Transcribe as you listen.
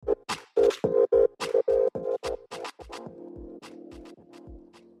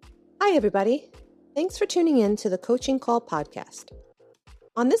Hi, everybody. Thanks for tuning in to the Coaching Call podcast.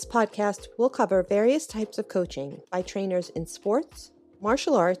 On this podcast, we'll cover various types of coaching by trainers in sports,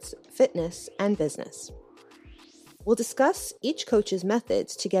 martial arts, fitness, and business. We'll discuss each coach's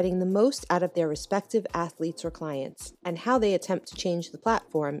methods to getting the most out of their respective athletes or clients and how they attempt to change the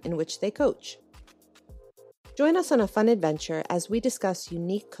platform in which they coach. Join us on a fun adventure as we discuss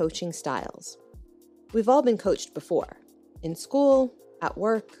unique coaching styles. We've all been coached before, in school, at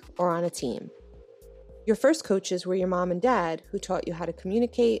work, or on a team. Your first coaches were your mom and dad who taught you how to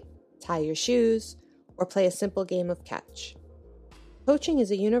communicate, tie your shoes, or play a simple game of catch. Coaching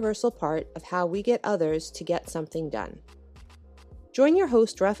is a universal part of how we get others to get something done. Join your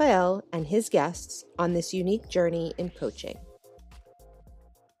host, Raphael, and his guests on this unique journey in coaching.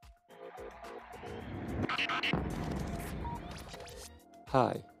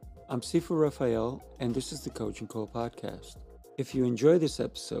 Hi, I'm Sifu Raphael, and this is the Coaching Call podcast. If you enjoy this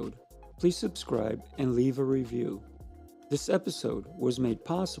episode, please subscribe and leave a review. This episode was made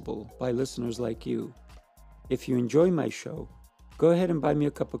possible by listeners like you. If you enjoy my show, go ahead and buy me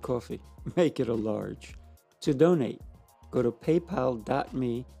a cup of coffee. Make it a large. To donate, go to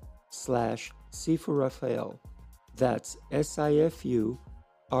paypal.me/SifuRaphael. That's SIFURAFAEL.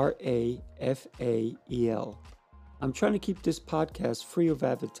 I'm trying to keep this podcast free of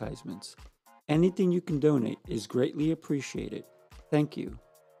advertisements. Anything you can donate is greatly appreciated. Thank you.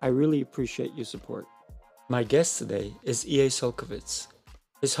 I really appreciate your support. My guest today is E.A. Sulkovitz.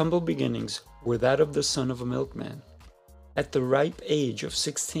 His humble beginnings were that of the son of a milkman. At the ripe age of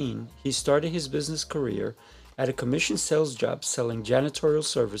 16, he started his business career at a commission sales job selling janitorial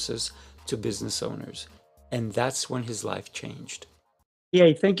services to business owners. And that's when his life changed.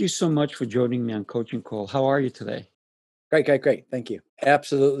 E.A., thank you so much for joining me on Coaching Call. How are you today? Great. Thank you.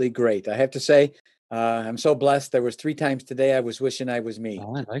 Absolutely great. I have to say, I'm so blessed. There was 3 times today I was wishing I was me.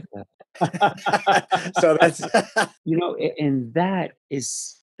 Oh, I like that. So that's And that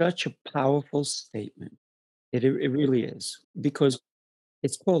is such a powerful statement. It really is, because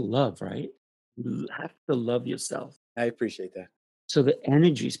it's called love, right? You have to love yourself. I appreciate that. So the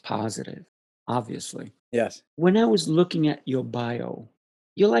energy is positive, obviously. Yes. When I was looking at your bio,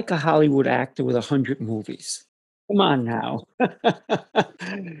 you're like a Hollywood actor with 100 movies. Come on now.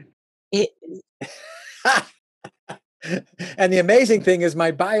 It, And the amazing thing is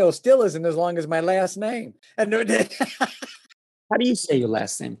my bio still isn't as long as my last name. And how do you say your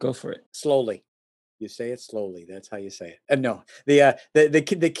last name? Go for it. slowly. You say it slowly. That's how you say it. And no,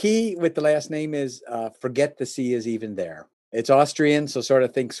 the key with the last name is forget the C is even there. It's Austrian, so sort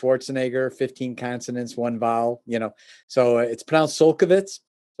of think Schwarzenegger, 15 consonants, 1 vowel, So it's pronounced Solkovitz.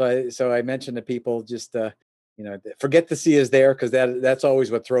 So I mentioned to people just forget the C is there, because that's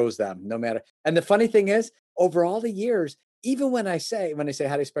always what throws them, no matter. And the funny thing is, over all the years, even when I say how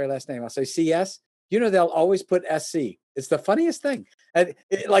do you spell your last name, I'll say CS. They'll always put SC. It's the funniest thing. And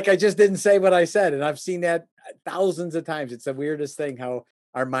like I just didn't say what I said, and I've seen that thousands of times. It's the weirdest thing how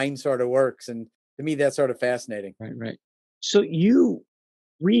our mind sort of works, and to me, that's sort of fascinating. Right. So you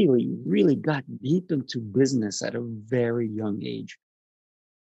really got deep into business at a very young age.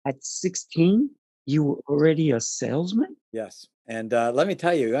 At 16, you were already a salesman? Yes. And let me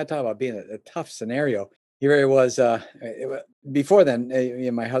tell you, you want to talk about being a tough scenario. Here it was. Before then,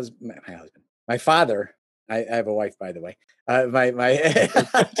 my father. I have a wife, by the way.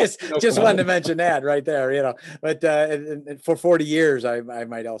 Just wanted to mention that right there. But and for 40 years, I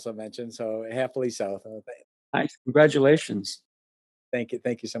might also mention. So happily so. Nice. Congratulations. Thank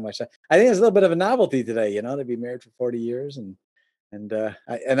you so much. I think it's a little bit of a novelty today, to be married for 40 years, and I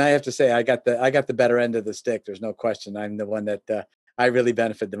have to say I got the better end of the stick. There's no question. I'm the one that I really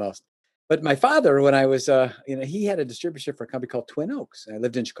benefit the most. But my father, when I was, he had a distributorship for a company called Twin Oaks. I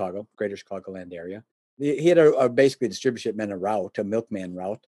lived in Chicago, greater Chicagoland area. He had basically a distributorship meant a milkman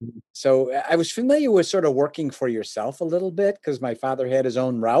route. So I was familiar with sort of working for yourself a little bit, because my father had his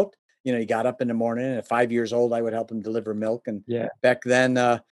own route. He got up in the morning, and at 5 years old, I would help him deliver milk. And back then,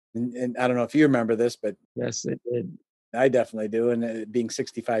 and I don't know if you remember this, but yes, it did. I definitely do. And being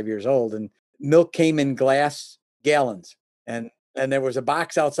 65 years old, and milk came in glass gallons, and there was a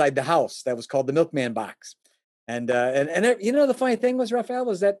box outside the house that was called the milkman box. And the funny thing was, Raphael,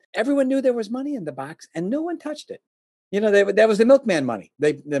 was that everyone knew there was money in the box, and no one touched it. That was the milkman money.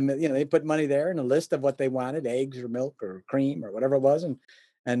 They put money there in a list of what they wanted: eggs or milk or cream or whatever it was, and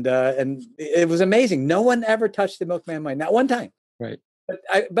it was amazing. No one ever touched the milkman money, not one time. Right.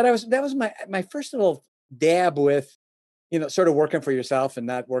 That was my first little dab with, sort of working for yourself and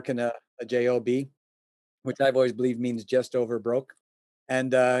not working a job, which I've always believed means just over broke.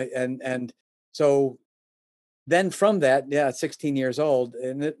 And so then from that, yeah, 16 years old,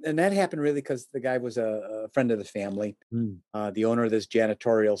 and that happened really because the guy was a friend of the family, Mm. the owner of this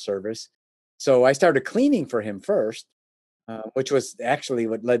janitorial service. So I started cleaning for him first, which was actually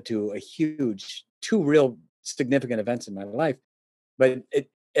what led to a huge, two real significant events in my life. But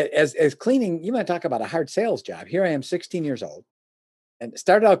as cleaning, you want to talk about a hard sales job. Here I am, 16 years old, and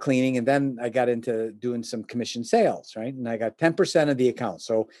started out cleaning, and then I got into doing some commission sales, right? And I got 10% of the account.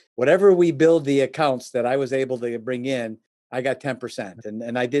 So whatever we build the accounts that I was able to bring in, I got 10%.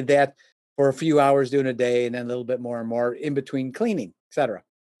 And I did that for a few hours during a day, and then a little bit more and more in between cleaning, et cetera.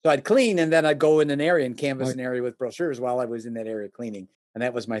 So I'd clean, and then I'd go in an area and canvas Right. an area with brochures while I was in that area cleaning. And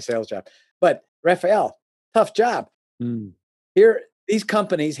that was my sales job. But Raphael, tough job. Mm. Here, these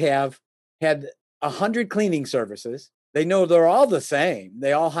companies have had 100 cleaning services. They know they're all the same.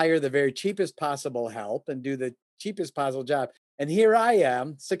 They all hire the very cheapest possible help and do the cheapest possible job. And here I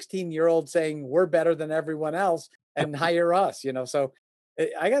am, 16-year-old, saying we're better than everyone else and hire us, So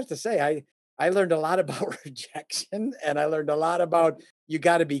I got to say, I learned a lot about rejection, and I learned a lot about, you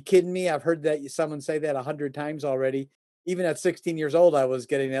got to be kidding me. I've heard that someone say that 100 times already. Even at 16 years old, I was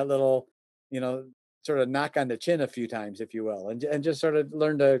getting that little, you know, sort of knock on the chin a few times, if you will, and just sort of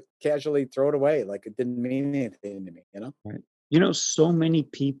learn to casually throw it away like it didn't mean anything to me. Right. So many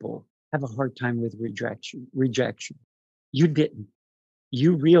people have a hard time with rejection. Rejection. You didn't.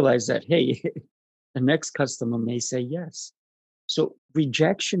 You realize that, hey, the next customer may say yes. So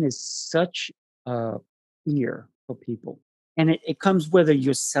rejection is such a fear for people. And it comes whether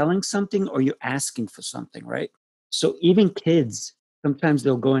you're selling something or you're asking for something, right? So even kids, sometimes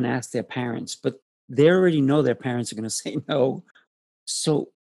they'll go and ask their parents, but they already know their parents are going to say no. So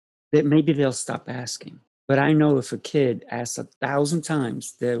that maybe they'll stop asking. But I know if a kid asks 1,000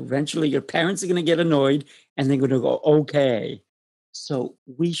 times, that eventually your parents are going to get annoyed and they're going to go, okay. So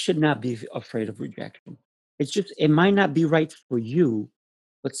we should not be afraid of rejection. It's just, it might not be right for you,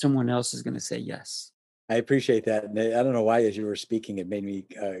 but someone else is going to say yes. I appreciate that. And I don't know why, as you were speaking, it made me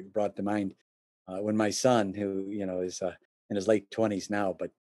brought to mind when my son, who is in his late 20s now, but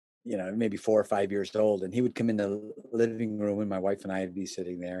maybe 4 or 5 years old, and he would come in the living room, and my wife and I would be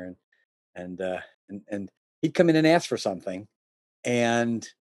sitting there, and he'd come in and ask for something, and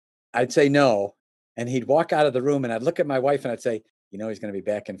I'd say no, and he'd walk out of the room, and I'd look at my wife and I'd say, he's going to be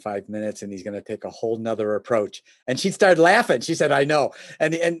back in 5 minutes, and he's going to take a whole nother approach. And she'd start laughing. She said, "I know."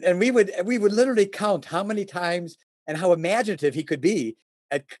 And we would literally count how many times and how imaginative he could be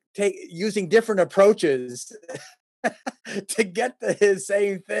at using different approaches to get to his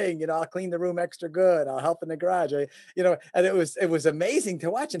same thing. I'll clean the room extra good. I'll help in the garage. And it was amazing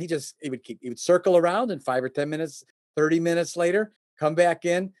to watch. And he would circle around, and 5 or 10 minutes, 30 minutes later, come back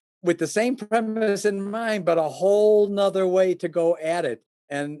in with the same premise in mind, but a whole nother way to go at it.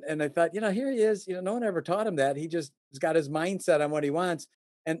 And I thought, here he is. No one ever taught him that. He just has got his mindset on what he wants.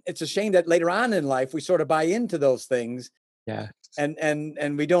 And it's a shame that later on in life we sort of buy into those things, Yeah.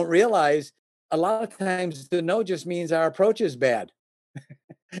 and we don't realize a lot of times the no just means our approach is bad.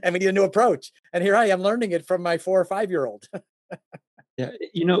 And we need a new approach. And here I am learning it from my 4 or 5-year-old. Yeah.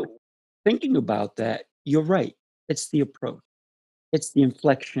 Thinking about that, you're right. It's the approach. It's the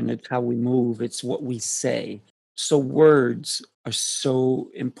inflection. It's how we move. It's what we say. So words are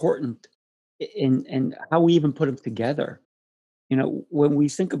so important in how we even put them together. When we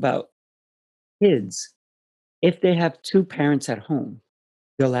think about kids, if they have two parents at home,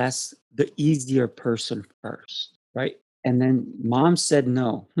 they'll ask the easier person first, right? And then mom said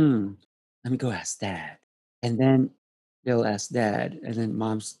no. Let me go ask dad. And then they'll ask dad. And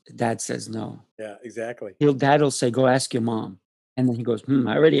then dad says no. Yeah, exactly. Dad will say, go ask your mom. And then he goes, I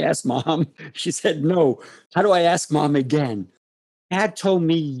already asked mom. She said no. How do I ask mom again? Dad told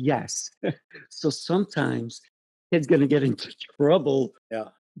me yes. So sometimes kids going to get into trouble Yeah.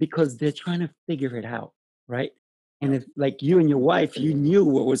 because they're trying to figure it out, right? And Yeah. if, like you and your wife, you knew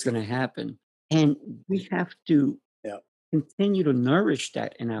what was going to happen. And we have to Yeah. continue to nourish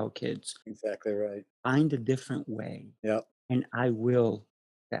that in our kids. Exactly right. Find a different way. Yeah. And I will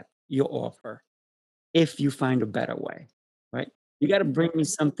accept your offer if you find a better way, right? You got to bring me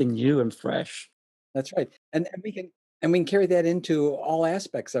something new and fresh. That's right. And we can carry that into all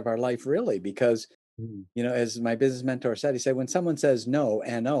aspects of our life, really, because Mm. as my business mentor said, he said, when someone says no,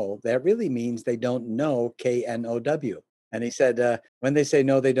 N-O, that really means they don't know, K-N-O-W. And he said, when they say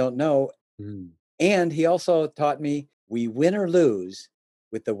no, they don't know. Mm. And he also taught me, we win or lose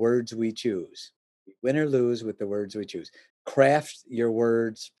with the words we choose. We win or lose with the words we choose. Craft your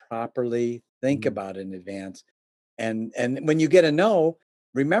words properly. Think Mm. about it in advance. And when you get a no,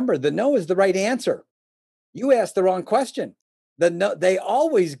 remember the no is the right answer. You asked the wrong question. no, they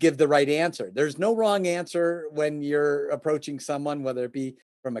always give the right answer. There's no wrong answer when you're approaching someone, whether it be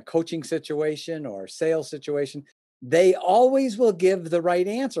from a coaching situation or a sales situation. They always will give the right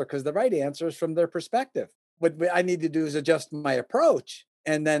answer because the right answer is from their perspective. What I need to do is adjust my approach,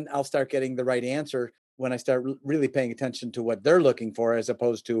 and then I'll start getting the right answer when I start really paying attention to what they're looking for as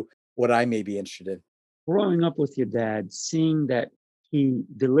opposed to what I may be interested in. Growing up with your dad, seeing that he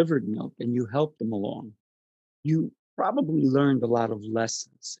delivered milk and you helped him along, you probably learned a lot of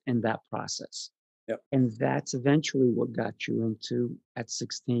lessons in that process. Yep. And that's eventually what got you into at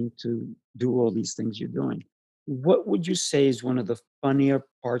 16 to do all these things you're doing. What would you say is one of the funnier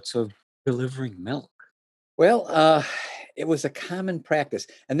parts of delivering milk? Well, it was a common practice,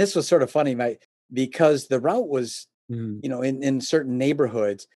 and this was sort of funny, because the route was, Mm, in certain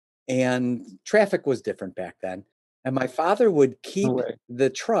neighborhoods, and traffic was different back then. And my father would no keep way. the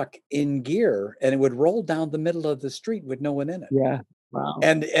truck in gear, and it would roll down the middle of the street with no one in it. Yeah. Wow.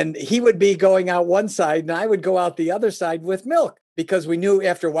 And he would be going out one side, and I would go out the other side with milk because we knew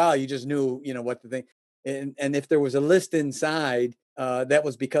after a while, you just knew, what the thing. And if there was a list inside, that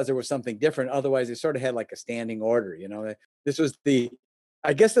was because there was something different. Otherwise, they sort of had like a standing order. This was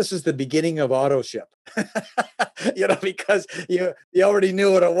I guess this is the beginning of auto ship. Because you already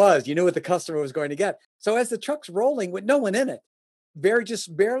knew what it was. You knew what the customer was going to get. So as the truck's rolling with no one in it,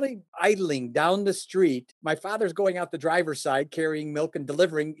 just barely idling down the street. My father's going out the driver's side, carrying milk and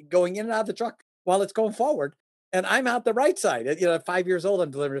delivering, going in and out of the truck while it's going forward. And I'm out the right side. At 5 years old,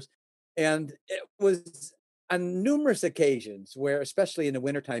 I'm delivering this. And it was on numerous occasions where, especially in the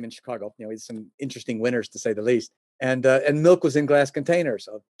wintertime in Chicago, it's some interesting winters to say the least. And milk was in glass containers,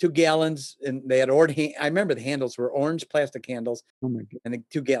 so 2 gallons, and they had I remember the handles were orange plastic handles, Oh my God. and the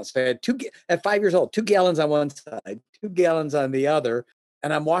 2 gallons. So I had at 5 years old, 2 gallons on one side, 2 gallons on the other,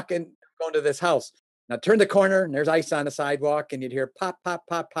 and I'm going to this house. And I turn the corner, and there's ice on the sidewalk, and you'd hear pop, pop,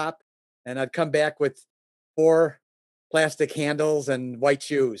 pop, pop, and I'd come back with 4 plastic handles and white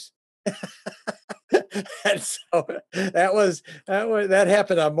shoes. And so that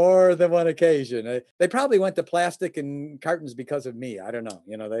happened on more than one occasion. They probably went to plastic and cartons because of me. I don't know.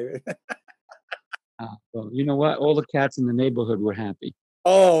 They. Well, you know what? All the cats in the neighborhood were happy.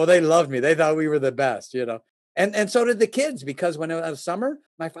 Oh, they loved me. They thought we were the best. And so did the kids, because when it was summer,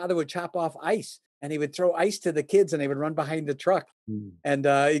 my father would chop off ice and he would throw ice to the kids, and they would run behind the truck, Mm. and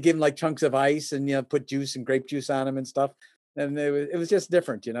he'd give them like chunks of ice and put juice and grape juice on them and stuff. And it was just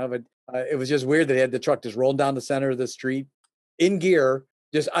different. But it was just weird that he had the truck just rolling down the center of the street in gear,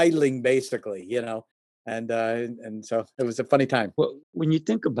 just idling basically. And so it was a funny time. Well, when you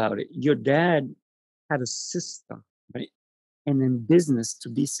think about it, your dad had a system, right? And in business, to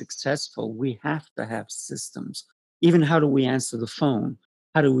be successful, we have to have systems. Even how do we answer the phone?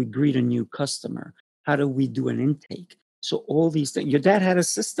 How do we greet a new customer? How do we do an intake? So all these things, your dad had a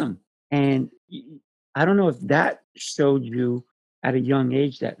system. And I don't know if that showed you at a young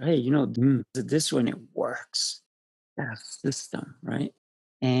age that, hey, this one, it works. That system, right?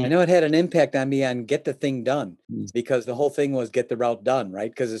 I And know it had an impact on me on get the thing done, Mm. because the whole thing was get the route done,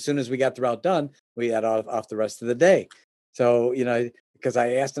 right? Because as soon as we got the route done, we had off the rest of the day. So, because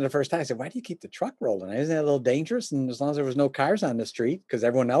I asked him the first time, I said, why do you keep the truck rolling? Isn't that a little dangerous? And as long as there was no cars on the street, because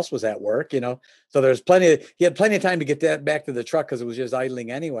everyone else was at work, so there's he had plenty of time to get that back to the truck because it was just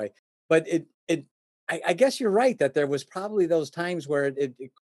idling anyway. But I guess you're right that there was probably those times where it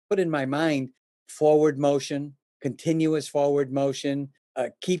put in my mind forward motion, continuous forward motion,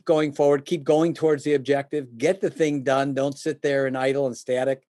 keep going forward, keep going towards the objective, get the thing done. Don't sit there and idle and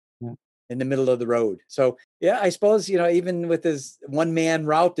static Yeah. in the middle of the road. So yeah, I suppose, even with this one man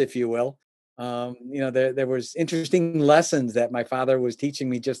route, if you will, there was interesting lessons that my father was teaching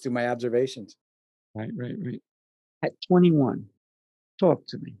me just through my observations. Right, right, right. At 21, talk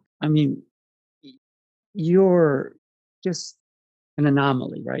to me. I mean, y- you're just an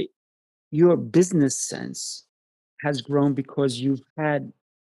anomaly, right? Your business sense has grown because you've had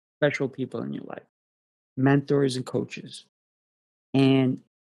special people in your life, mentors and coaches. And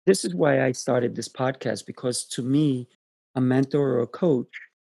this is why I started this podcast, because to me, a mentor or a coach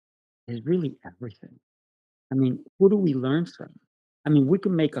is really everything. I mean, who do we learn from? I mean, we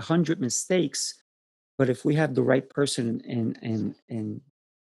can make 100 mistakes, but if we have the right person in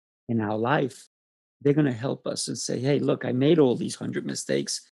our life, they're going to help us and say, hey, look, I made all these 100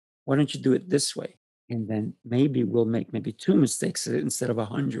 mistakes. Why don't you do it this way? And then maybe we'll make maybe 2 mistakes instead of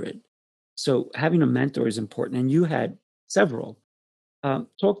 100. So having a mentor is important. And you had several.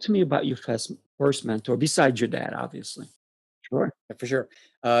 Talk to me about your first mentor, besides your dad, obviously. Sure. For sure.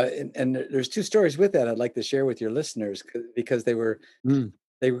 And there's 2 stories with that I'd like to share with your listeners, because they were Mm,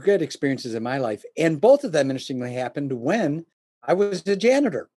 good experiences in my life. And both of them, interestingly, happened when I was a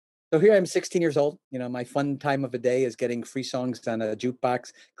janitor. So here I'm 16 years old. You know, my fun time of a day is getting free songs on a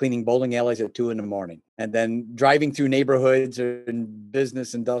jukebox, cleaning bowling alleys at 2 a.m, and then driving through neighborhoods or in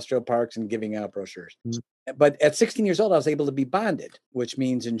business industrial parks and giving out brochures. But at 16 years old, I was able to be bonded, which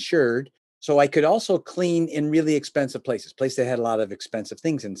means insured. So I could also clean in really expensive places that had a lot of expensive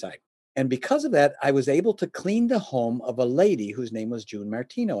things inside. And because of that, I was able to clean the home of a lady whose name was June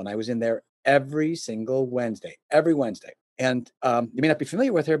Martino. And I was in there every single Wednesday, every Wednesday. And you may not be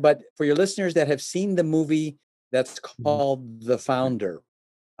familiar with her, but for your listeners that have seen the movie that's called The Founder,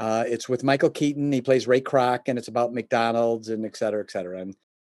 it's with Michael Keaton. He plays Ray Kroc, and it's about McDonald's and et cetera, et cetera.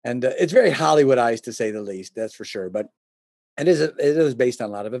 And it's very Hollywoodized, to say the least, that's for sure. But it is based on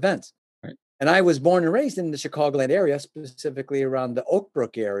a lot of events. Right. And I was born and raised in the Chicagoland area, specifically around the Oak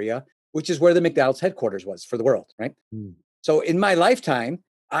Brook area, which is where the McDonald's headquarters was for the world, right? So in my lifetime,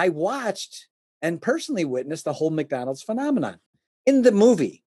 I watched and personally witnessed the whole McDonald's phenomenon. In the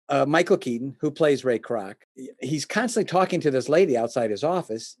movie, Michael Keaton, who plays Ray Kroc, he's constantly talking to this lady outside his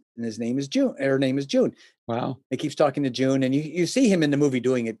office, and his name is June. Her name is June. Wow. He keeps talking to June, and you see him in the movie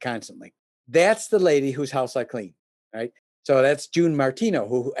doing it constantly. That's the lady whose house I clean, right? So that's June Martino,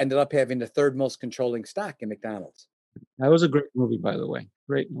 who ended up having the third most controlling stock in McDonald's. That was a great movie, by the way.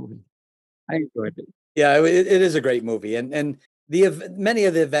 Great movie. I enjoyed it. Yeah, it is a great movie, and many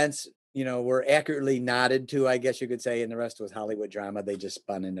of the events, you know, were accurately nodded to, I guess you could say, and the rest was Hollywood drama. They just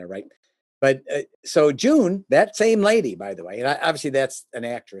spun in there, right? But so June, that same lady, by the way, and obviously that's an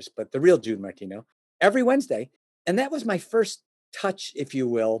actress, but the real June Martino, every Wednesday, and that was my first touch, if you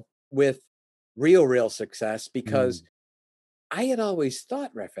will, with real success, because I had always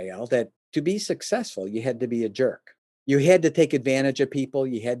thought, Raphael, that to be successful, you had to be a jerk. You had to take advantage of people.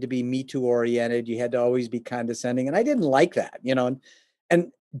 You had to be Me Too oriented. You had to always be condescending. And I didn't like that, you know.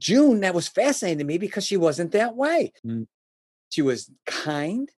 And June, that was fascinating to me because she wasn't that way. She was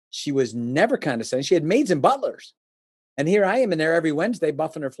kind. She was never condescending. She had maids and butlers. And here I am in there every Wednesday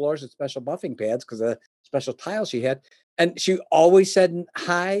buffing her floors with special buffing pads because of the special tiles she had. And she always said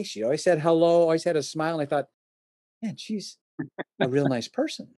hi. She always said hello, always had a smile. And I thought, man, she's a real nice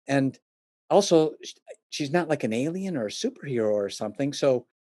person. And also, she's not like an alien or a superhero or something. So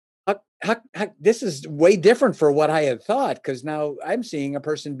this is way different for what I had thought, because now I'm seeing a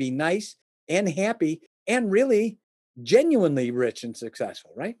person be nice and happy and really genuinely rich and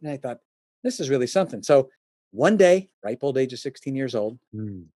successful, right? And I thought, this is really something. So one day, ripe old age of 16 years old,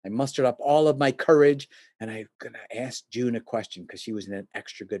 I mustered up all of my courage, and I'm going to ask June a question because she was in an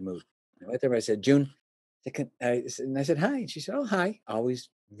extra good mood. I went there, I said, June, and I said, hi. And she said, oh, hi. Always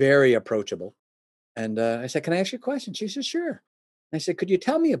very approachable. And I said, can I ask you a question? She said, sure. And I said, could you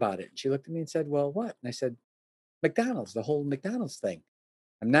tell me about it? And she looked at me and said, well, what? And I said, McDonald's, the whole McDonald's thing.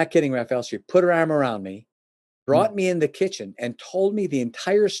 I'm not kidding, Raphael. She put her arm around me, brought me in the kitchen, and told me the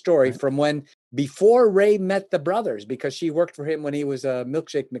entire story from when, before Ray met the brothers, because she worked for him when he was a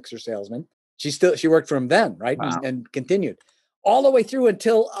milkshake mixer salesman. She worked for him then, right? Wow. And continued all the way through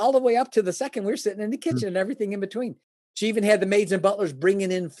until all the way up to the second we were sitting in the kitchen and everything in between. She even had the maids and butlers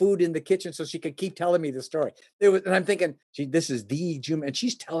bringing in food in the kitchen so she could keep telling me the story. And I'm thinking, this is the June, and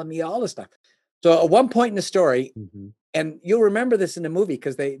she's telling me all this stuff. So at one point in the story, and you'll remember this in the movie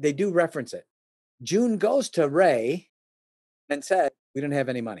because they do reference it, June goes to Ray and said, we don't have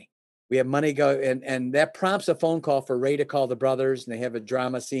any money. We have money and that prompts a phone call for Ray to call the brothers, and they have a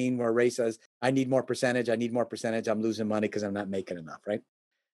drama scene where Ray says, I need more percentage. I'm losing money because I'm not making enough, right?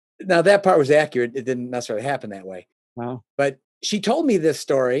 Now that part was accurate. It didn't necessarily happen that way. Wow. But she told me this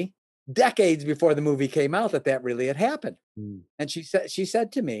story decades before the movie came out that really had happened. And she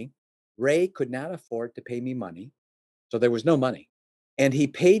said to me, Ray could not afford to pay me money. So there was no money. And he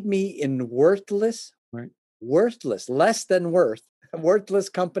paid me in worthless, less than worthless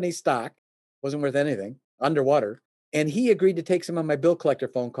company stock, wasn't worth anything, underwater. And he agreed to take some of my bill collector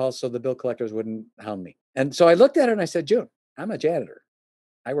phone calls so the bill collectors wouldn't hound me. And so I looked at her and I said, June, I'm a janitor.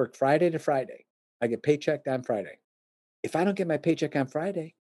 I work Friday to Friday. I get paychecked on Friday. If I don't get my paycheck on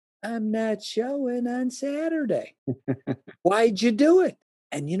Friday, I'm not showing on Saturday. Why'd you do it?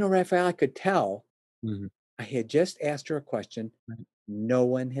 And you know, Raphael, I could tell I had just asked her a question no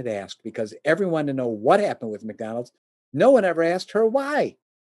one had asked, because everyone wanted to know what happened with McDonald's. No one ever asked her why.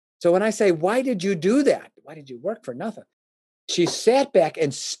 So when I say, why did you do that? Why did you work for nothing? She sat back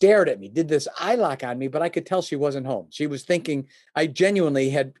and stared at me, did this eye lock on me, but I could tell she wasn't home. She was thinking I genuinely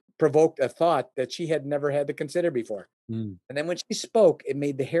had provoked a thought that she had never had to consider before. And then when she spoke, it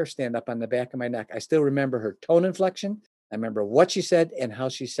made the hair stand up on the back of my neck. I still remember her tone inflection. I remember what she said and how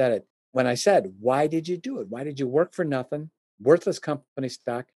she said it. When I said, why did you do it? Why did you work for nothing? Worthless company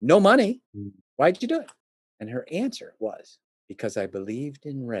stock, no money. Why'd you do it? And her answer was, because I believed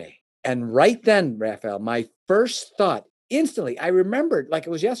in Ray. And right then, Raphael, my first thought instantly, I remembered like it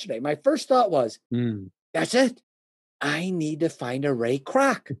was yesterday. My first thought was, that's it. I need to find a Ray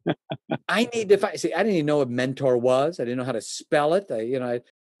Kroc. I need to find, see, I didn't even know what mentor was. I didn't know how to spell it. I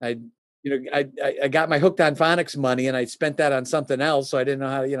got my hooked on phonics money and I spent that on something else. So I didn't know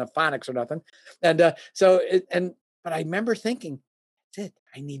how to, phonics or nothing. But I remember thinking, that's it.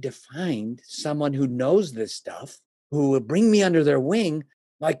 I need to find someone who knows this stuff, who will bring me under their wing,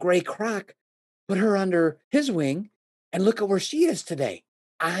 like Ray Kroc, put her under his wing, and look at where she is today.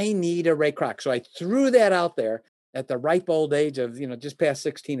 I need a Ray Kroc. So I threw that out there at the ripe old age of, just past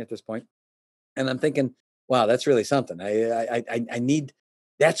 16 at this point. And I'm thinking, wow, that's really something. I need,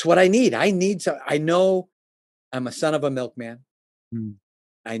 that's what I need. I know I'm a son of a milkman.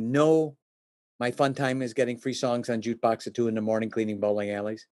 I know my fun time is getting free songs on jukebox at 2 a.m, cleaning bowling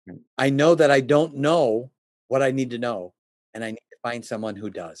alleys. I know that I don't know what I need to know, and I need to find someone who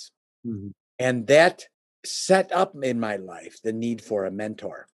does. And that set up in my life the need for a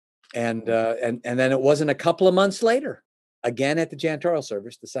mentor. And then it wasn't a couple of months later, again at the janitorial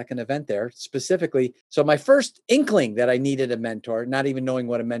service, the second event there specifically. So my first inkling that I needed a mentor, not even knowing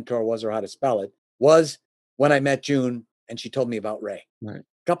what a mentor was or how to spell it, was when I met June and she told me about Ray. Right.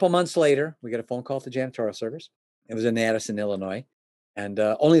 A couple months later, we get a phone call at the janitorial service. It was in Addison, Illinois. And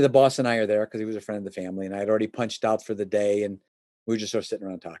only the boss and I are there because he was a friend of the family. And I had already punched out for the day and we were just sort of sitting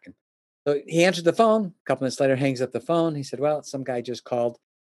around talking. So he answered the phone. A couple minutes later, hangs up the phone. He said, well, some guy just called.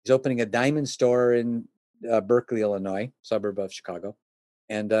 He's opening a diamond store in Berkeley, Illinois, suburb of Chicago.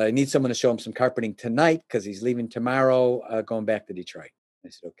 And I need someone to show him some carpeting tonight because he's leaving tomorrow, going back to Detroit. I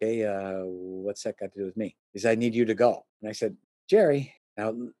said, okay, what's that got to do with me? He said, I need you to go. And I said, Jerry,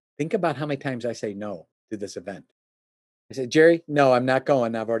 now think about how many times I say no to this event. I said, Jerry, no, I'm not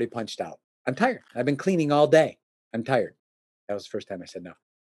going. I've already punched out. I'm tired. I've been cleaning all day. I'm tired. That was the first time I said no.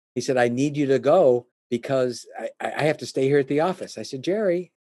 He said, I need you to go because I have to stay here at the office. I said,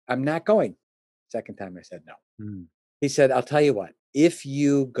 Jerry, I'm not going. Second time I said no. He said, I'll tell you what, if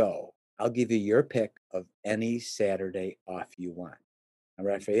you go, I'll give you your pick of any Saturday off you want. Now,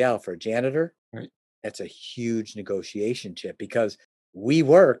 Raphael, for a janitor, right, that's a huge negotiation chip because we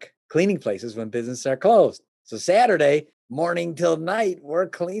work cleaning places when businesses are closed. So Saturday morning till night, we're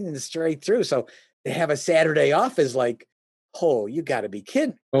cleaning straight through. So to have a Saturday off is like, oh, you got to be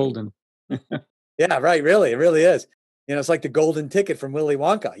kidding. Golden. Yeah, right. Really, it really is. It's like the golden ticket from Willy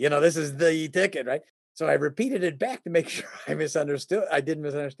Wonka. This is the ticket, right? So I repeated it back to make sure I misunderstood. I didn't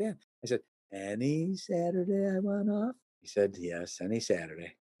misunderstand. I said, any Saturday I want off? He said, yes, any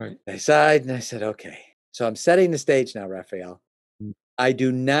Saturday. Right. I sighed and I said, okay. So I'm setting the stage now, Raphael. I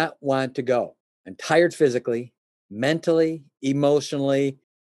do not want to go. I'm tired physically, mentally, emotionally.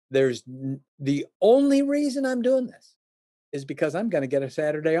 The only reason I'm doing this is because I'm going to get a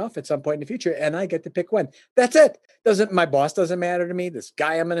Saturday off at some point in the future and I get to pick when. That's it. My boss doesn't matter to me. This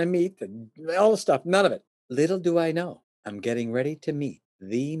guy I'm going to meet, all the stuff, none of it. Little do I know, I'm getting ready to meet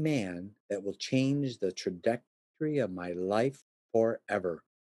the man that will change the trajectory of my life forever,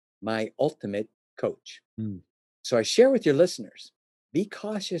 my ultimate coach. So I share with your listeners, be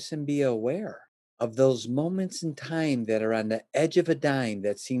cautious and be aware of those moments in time that are on the edge of a dime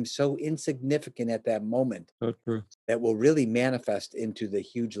that seem so insignificant at that moment. So true. That will really manifest into the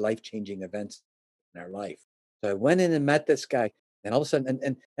huge life-changing events in our life. So I went in and met this guy, and all of a sudden,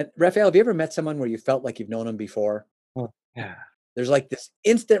 and Raphael, have you ever met someone where you felt like you've known him before? Oh, yeah. There's like this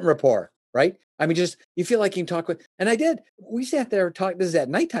instant rapport, right? I mean, just you feel like you can talk with, and I did. We sat there talking. This is at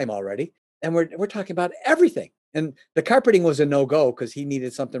nighttime already, and we're talking about everything. And the carpeting was a no-go because he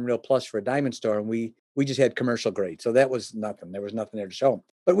needed something real plush for a diamond store, and we just had commercial grade. So that was nothing. There was nothing there to show him.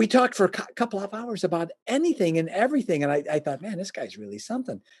 But we talked for a couple of hours about anything and everything. And I thought, man, this guy's really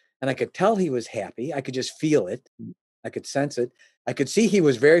something. And I could tell he was happy. I could just feel it. I could sense it. I could see he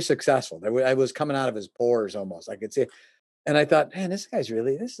was very successful. I was coming out of his pores almost. I could see it. And I thought, man, this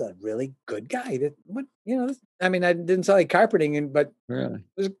is a really good guy. I mean, I didn't sell like carpeting, but really?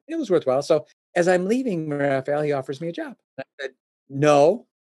 It was worthwhile. So as I'm leaving Raphael, he offers me a job. I said, no,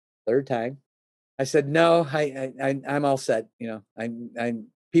 third time. I said, no, I'm all set.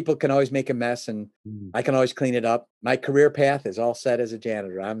 People can always make a mess and I can always clean it up. My career path is all set as a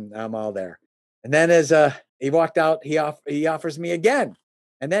janitor. I'm all there. And then as he walked out, he offers me again.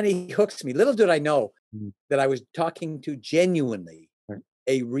 And then he hooks me. Little did I know that I was talking to genuinely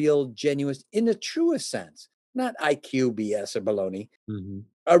a real, genuine, in the truest sense, not IQ, BS, or baloney,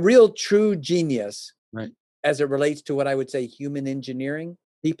 a real, true genius as it relates to what I would say human engineering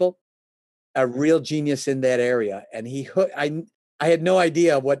people, a real genius in that area. And I had no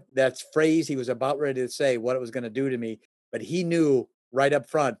idea what that phrase he was about ready to say, what it was going to do to me. but he knew right up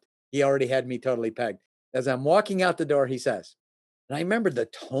front, he already had me totally pegged. As I'm walking out the door, he says, and I remember the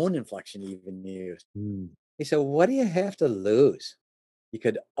tone inflection he even used. Mm. He said, "What do you have to lose? You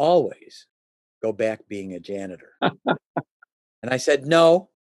could always go back being a janitor." And I said, "No,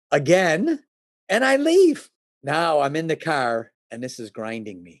 again." And I leave. Now I'm in the car and this is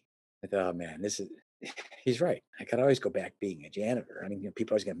grinding me. I thought, oh man, he's right. I could always go back being a janitor. I mean,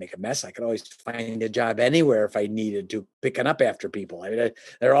 people are always going to make a mess. I could always find a job anywhere if I needed to, picking up after people. I mean,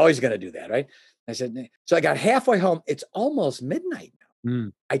 they're always going to do that, right? I said, so I got halfway home. It's almost midnight now.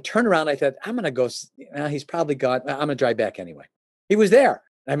 Mm. I turned around. I thought, I'm going to go. He's probably gone. I'm going to drive back anyway. He was there.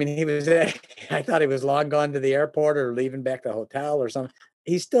 I mean, he was there. I thought he was long gone to the airport or leaving back to the hotel or something.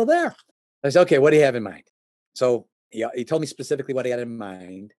 He's still there. I said, okay, what do you have in mind? So he told me specifically what he had in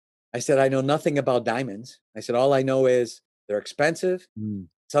mind. I said, I know nothing about diamonds. I said, all I know is they're expensive. Mm.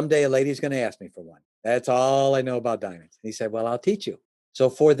 Someday a lady's going to ask me for one. That's all I know about diamonds. And he said, well, I'll teach you. So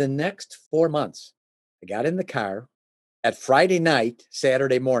for the next 4 months, I got in the car at Friday night,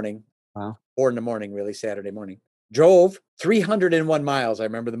 Saturday morning, Wow. 4 in the morning, really, Saturday morning, drove 301 miles. I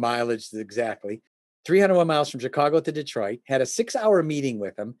remember the mileage exactly. 301 miles from Chicago to Detroit, had a 6-hour meeting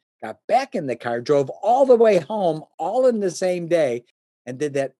with him, got back in the car, drove all the way home, all in the same day, and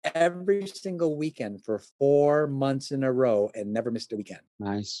did that every single weekend for 4 months in a row and never missed a weekend.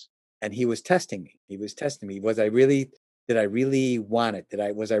 Nice. And he was testing me. Did I really want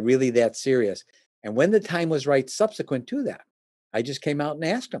it? Was I really that serious? And when the time was right, subsequent to that, I just came out and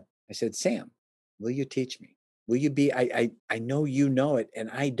asked him. I said, Sam, will you teach me? Will you be, I know you know it and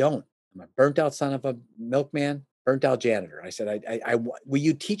I don't. I'm a burnt out son of a milkman, burnt out janitor. I said, will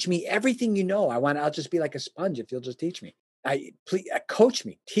you teach me everything you know? I'll just be like a sponge if you'll just teach me. Please coach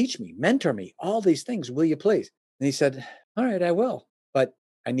me, teach me, mentor me, all these things. Will you please? And he said, all right, I will. But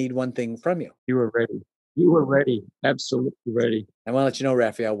I need one thing from you. You were ready. You were ready. Absolutely ready. I want to let you know,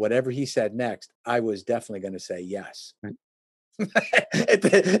 Raphael, whatever he said next, I was definitely going to say yes. Right.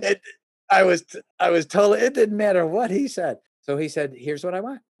 I was told it didn't matter what he said. So he said, here's what I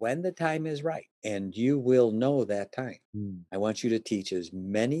want. When the time is right, and you will know that time, I want you to teach as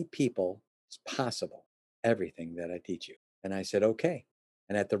many people as possible everything that I teach you. And I said, okay.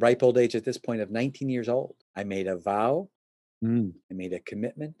 And at the ripe old age, at this point of 19 years old, I made a vow. I made a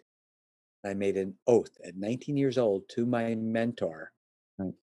commitment. I made an oath at 19 years old to my mentor.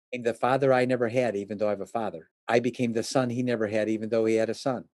 And the father I never had, even though I have a father. I became the son he never had, even though he had a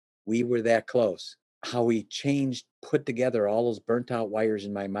son. We were that close. How he changed, put together all those burnt out wires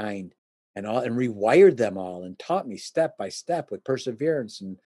in my mind and rewired them all and taught me step by step with perseverance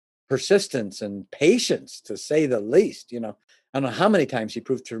and persistence and patience, to say the least. I don't know how many times he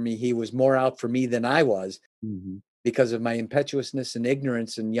proved to me he was more out for me than I was. Because of my impetuousness and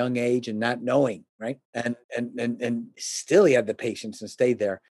ignorance and young age and not knowing, right? And still he had the patience and stayed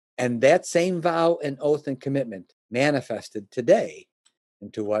there. And that same vow and oath and commitment manifested today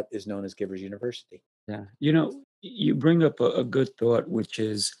into what is known as Givers University. Yeah. You bring up a good thought, which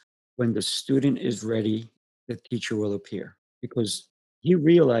is when the student is ready, the teacher will appear, because you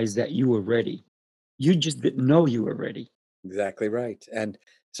realized that you were ready. You just didn't know you were ready. Exactly right. And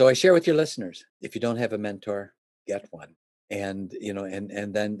so I share with your listeners, if you don't have a mentor, get one. And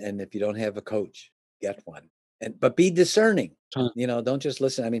and if you don't have a coach, get one. But be discerning. Don't just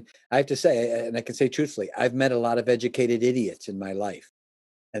listen. I mean, I have to say, and I can say truthfully, I've met a lot of educated idiots in my life.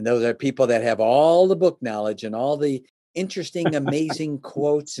 And those are people that have all the book knowledge and all the interesting, amazing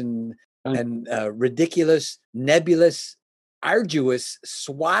quotes and ridiculous, nebulous, arduous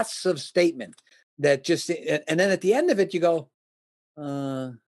swaths of statement that just, and then at the end of it, you go,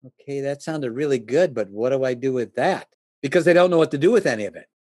 okay, that sounded really good, but what do I do with that? Because they don't know what to do with any of it.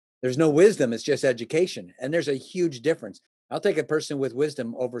 There's no wisdom. It's just education. And there's a huge difference. I'll take a person with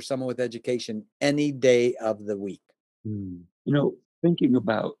wisdom over someone with education any day of the week. Thinking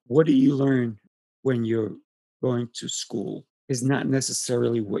about what do you learn when you're going to school is not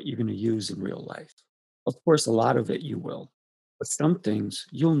necessarily what you're going to use in real life. Of course, a lot of it you will, but some things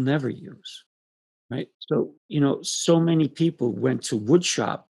you'll never use. Right. So, so many people went to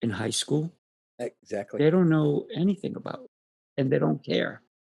woodshop in high school. Exactly. They don't know anything about it, and they don't care.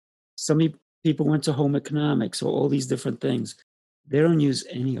 Some people went to home economics or all these different things. They don't use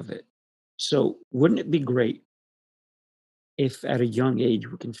any of it. So wouldn't it be great if at a young age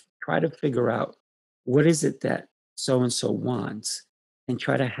we can try to figure out what is it that so-and-so wants and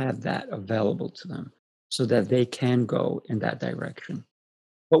try to have that available to them so that they can go in that direction?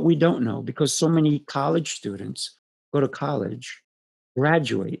 But we don't know because so many college students go to college,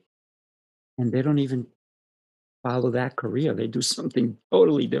 graduate, and they don't even follow that career. They do something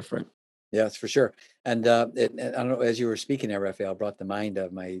totally different. Yeah, it's for sure. And I don't know, as you were speaking there, Raphael, brought to mind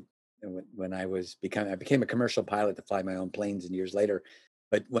of my when I became a commercial pilot to fly my own planes and years later.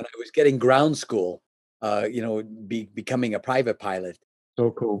 But when I was getting ground school, becoming a private pilot,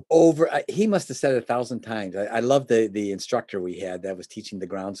 So cool. he must have said it 1,000 times. I love the instructor we had that was teaching the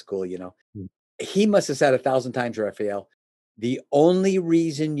ground school. Mm. He must have said 1,000 times, Raphael, the only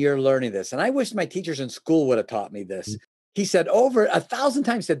reason you're learning this, and I wish my teachers in school would have taught me this. He said over 1,000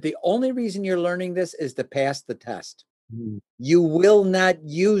 times, said the only reason you're learning this is to pass the test. Mm. You will not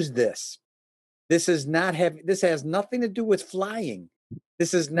use this. This has nothing to do with flying.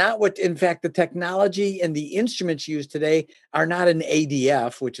 This is not what, in fact, the technology and the instruments used today are not an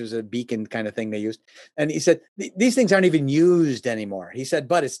ADF, which is a beacon kind of thing they used. And he said, these things aren't even used anymore. He said,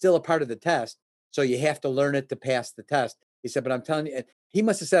 but it's still a part of the test. So you have to learn it to pass the test. He said, but I'm telling you, he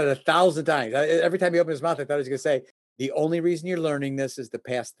must have said it 1,000 times. Every time he opened his mouth, I thought he was going to say, the only reason you're learning this is to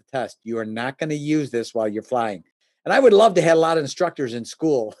pass the test. You are not going to use this while you're flying. And I would love to have a lot of instructors in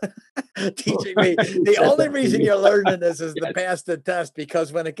school teaching me the only reason you're learning this is to pass the test,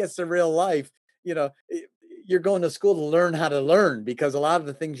 because when it gets to real life, you're going to school to learn how to learn, because a lot of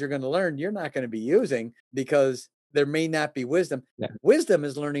the things you're going to learn, you're not going to be using because there may not be wisdom. Yeah. Wisdom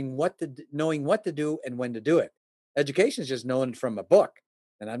is knowing what to do and when to do it. Education is just knowing from a book.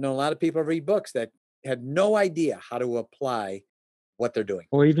 And I've known a lot of people read books that had no idea how to apply what they're doing.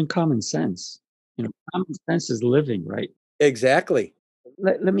 Or even common sense. Common sense is living, right? Exactly.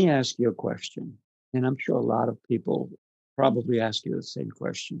 Let me ask you a question. And I'm sure a lot of people probably ask you the same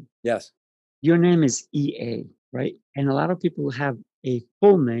question. Yes. Your name is EA, right? And a lot of people have a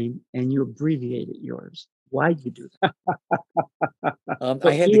full name and you abbreviated yours. Why'd you do that?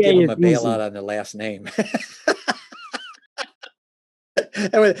 I had to give EA him a is easy. bailout on the last name.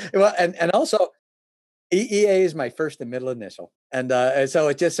 And also, EA is my first and middle initial. And so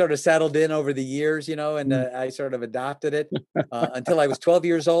it just sort of settled in over the years, and I sort of adopted it until I was 12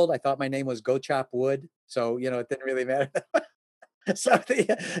 years old. I thought my name was Go Chop Wood. So, it didn't really matter. So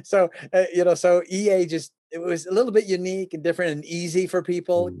EA it was a little bit unique and different and easy for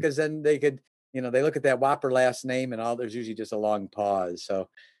people, because then they could, they look at that whopper last name and there's usually just a long pause. So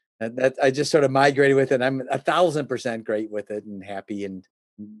that I just sort of migrated with it. I'm 1,000% great with it and happy. And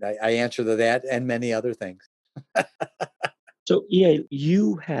I answer to that and many other things. So EA,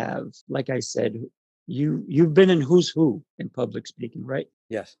 you have, like I said, you've been in who's who in public speaking, right?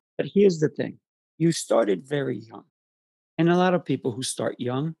 Yes. But here's the thing. You started very young. And a lot of people who start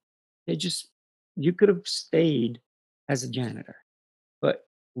young, you could have stayed as a janitor, but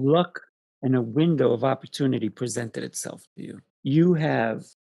luck and a window of opportunity presented itself to you. You have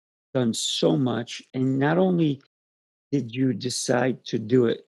done so much. And not only did you decide to do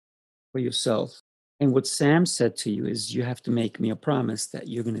it for yourself, and what Sam said to you is, you have to make me a promise that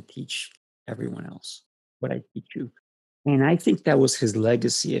you're going to teach everyone else what I teach you. And I think that was his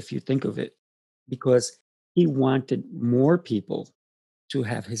legacy, if you think of it, because he wanted more people to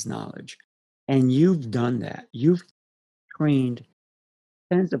have his knowledge. And you've done that. You've trained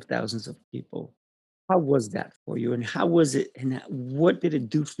tens of thousands of people. How was that for you? And how was it? And what did it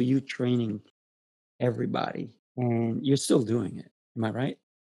do for you training everybody? And you're still doing it. Am I right?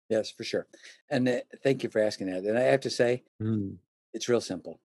 Yes, for sure. And thank you for asking that. And I have to say, it's real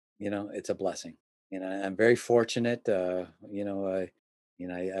simple. It's a blessing. I'm very fortunate. I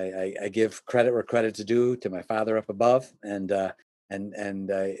give credit where credit's due to my Father up above, I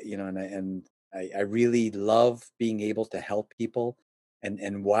really love being able to help people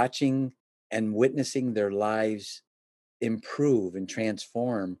and watching and witnessing their lives improve and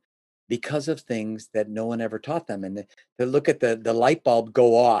transform because of things that no one ever taught them. And to look at the light bulb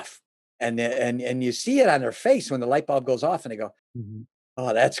go off, and you see it on their face when the light bulb goes off, and they go,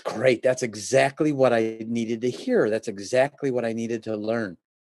 oh, that's great. That's exactly what I needed to hear. That's exactly what I needed to learn.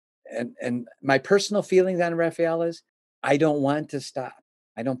 And my personal feelings on Raphael is, I don't want to stop.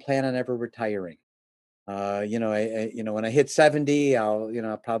 I don't plan on ever retiring. When I hit 70,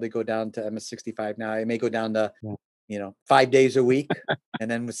 I'll probably go down to, I'm 65 now. I may go down to, 5 days a week. And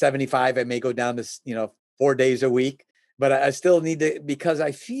then with 75, I may go down to, 4 days a week. But I still need to, because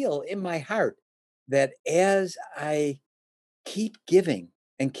I feel in my heart that as I keep giving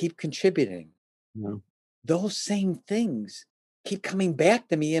and keep contributing, those same things keep coming back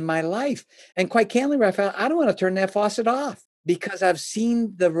to me in my life. And quite candidly, Raphael, I don't want to turn that faucet off, because I've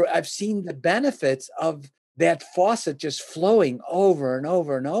seen the benefits of that faucet just flowing over and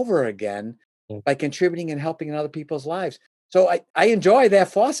over and over again by contributing and helping in other people's lives. So I enjoy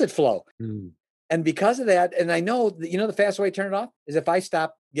that faucet flow. And because of that, and I know that, the fast way to turn it off is if I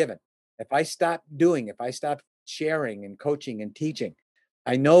stop giving, if I stop doing, if I stop sharing and coaching and teaching.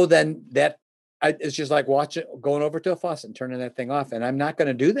 I know then that it's just like watching going over to a faucet and turning that thing off, and I'm not going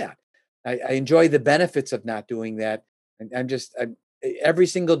to do that. I enjoy the benefits of not doing that. And every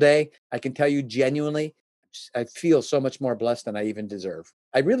single day, I can tell you genuinely, I feel so much more blessed than I even deserve.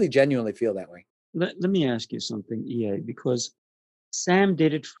 I really genuinely feel that way. Let me ask you something, EA, because Sam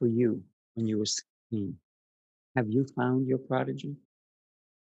did it for you when you were 16. Have you found your prodigy?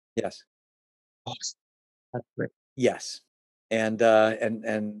 Yes. Awesome. That's great. Yes. And I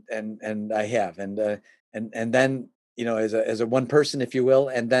have. And then, as a one person, if you will,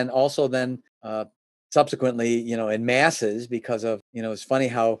 and then also then subsequently, in masses because of, it's funny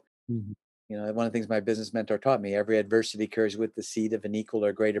how, Mhm. one of the things my business mentor taught me, every adversity carries with the seed of an equal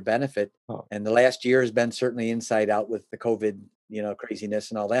or greater benefit. Oh, And the last year has been certainly inside out with the COVID,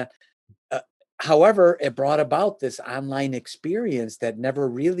 craziness and all that. Uh, However, it brought about this online experience that never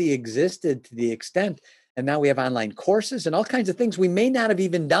really existed to the extent. And now we have online courses and all kinds of things we may not have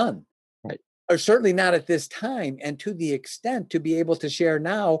even done, right. or certainly not at this time. And to the extent to be able to share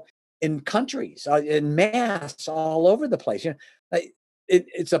now in countries, in mass all over the place.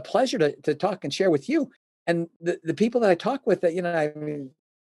 It's a pleasure to talk and share with you. And the people that I talk with, that, I mean,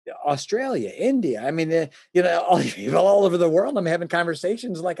 Australia, India. I mean, all these people all over the world. I'm having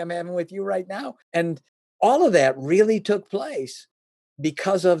conversations like I'm having with you right now. And all of that really took place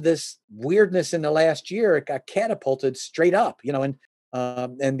because of this weirdness in the last year. It got catapulted straight up, and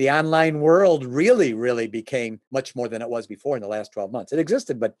the online world really, really became much more than it was before in the last 12 months. It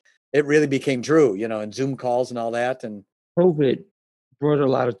existed, but it really became true, and Zoom calls and all that. And COVID brought a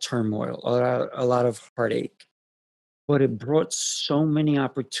lot of turmoil, a lot of heartache, but it brought so many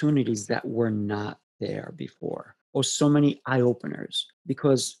opportunities that were not there before, or so many eye openers.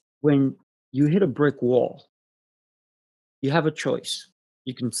 Because when you hit a brick wall, you have a choice.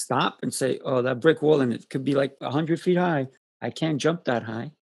 You can stop and say, "Oh, that brick wall, and it could be like 100 feet high. I can't jump that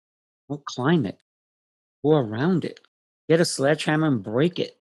high." Well, climb it, go around it, get a sledgehammer and break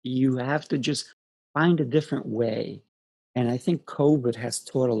it. You have to just find a different way. And I think COVID has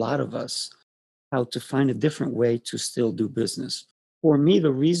taught a lot of us how to find a different way to still do business. For me,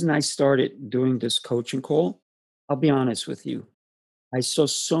 the reason I started doing this coaching call, I'll be honest with you, I saw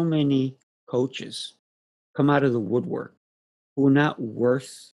so many coaches come out of the woodwork who were not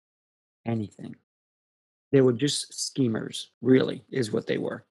worth anything. They were just schemers, really, is what they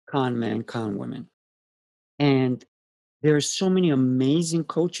were. Con men, con women. And there are so many amazing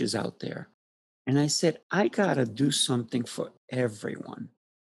coaches out there. And I said, I got to do something for everyone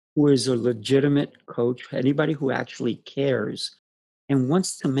who is a legitimate coach, anybody who actually cares and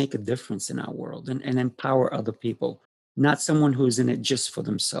wants to make a difference in our world and empower other people, not someone who's in it just for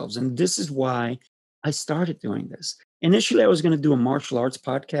themselves. And this is why I started doing this. Initially, I was going to do a martial arts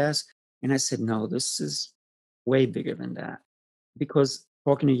podcast. And I said, no, this is way bigger than that. Because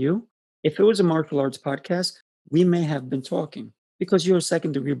talking to you, if it was a martial arts podcast, we may have been talking because you're a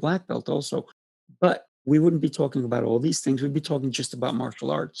second degree black belt also. But we wouldn't be talking about all these things. We'd be talking just about martial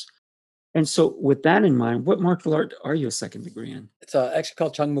arts. And so, with that in mind, what martial art are you a second degree in? it's actually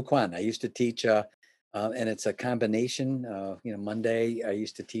called Chung Mu Kwan. I used to teach, and it's a combination. Monday I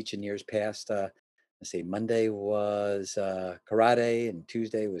used to teach in years past. Let's see, Monday was karate, and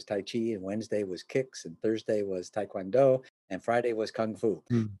Tuesday was Tai Chi, and Wednesday was kicks, and Thursday was Taekwondo, and Friday was Kung Fu.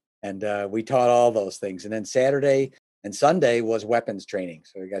 Mm. And we taught all those things. And then Saturday and Sunday was weapons training.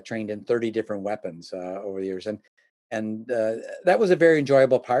 So we got trained in 30 different weapons over the years. And that was a very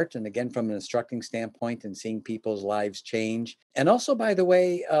enjoyable part. And again, from an instructing standpoint and seeing people's lives change. And also, by the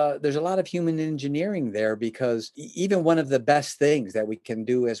way, there's a lot of human engineering there, because even one of the best things that we can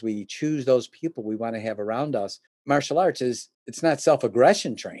do as we choose those people we want to have around us, martial arts, is it's not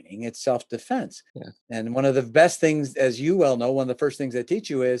self-aggression training, it's self-defense. Yeah. And one of the best things, as you well know, one of the first things they teach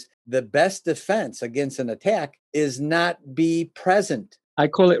you is the best defense against an attack is not be present. I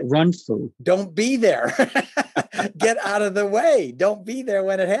call it run fu. Don't be there. Get out of the way. Don't be there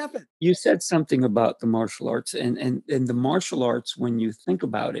when it happens. You said something about the martial arts, and the martial arts, when you think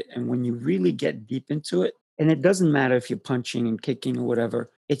about it and when you really get deep into it, and it doesn't matter if you're punching and kicking or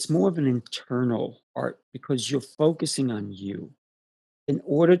whatever, it's more of an internal art because you're focusing on you. In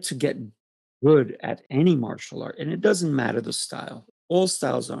order to get good at any martial art, and it doesn't matter the style, all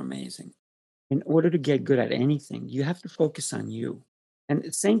styles are amazing. In order to get good at anything, you have to focus on you. And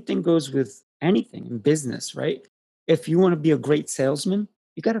the same thing goes with anything in business, right? If you want to be a great salesman,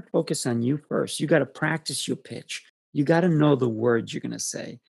 you got to focus on you first. You got to practice your pitch. You got to know the words you're going to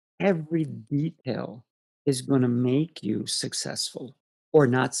say. Every detail is going to make you successful or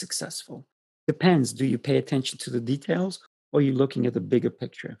not successful. Depends. Do you pay attention to the details, or are you looking at the bigger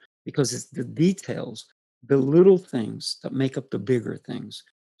picture? Because it's the details the little things that make up the bigger things.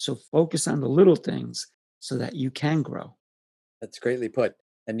 So focus on the little things so that you can grow. That's greatly put.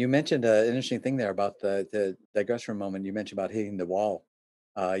 And you mentioned an interesting thing there about the digress for a moment. You mentioned about hitting the wall.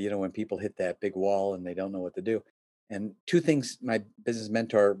 When people hit that big wall and they don't know what to do. And two things my business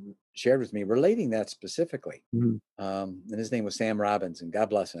mentor shared with me relating that specifically. Mhm. And his name was Sam Robbins, and God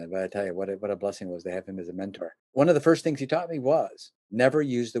bless him. But I tell you, what a blessing it was to have him as a mentor. One of the first things he taught me was never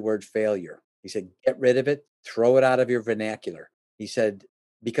use the word failure. He said, get rid of it, throw it out of your vernacular. He said,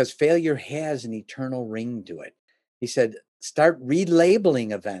 because failure has an eternal ring to it. He said, start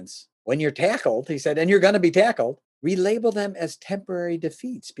relabeling events when you're tackled. He said, and you're going to be tackled, relabel them as temporary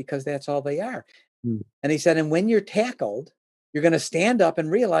defeats because that's all they are. Mm. And he said, and when you're tackled, you're going to stand up and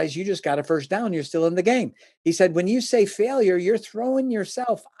realize you just got a first down. You're still in the game. He said, when you say failure, you're throwing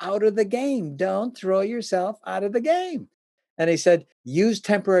yourself out of the game. Don't throw yourself out of the game. And he said, use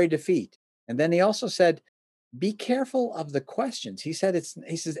temporary defeat. And then he also said, be careful of the questions. He says,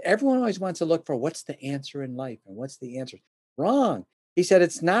 everyone always wants to look for what's the answer in life and what's the answer. Wrong. He said,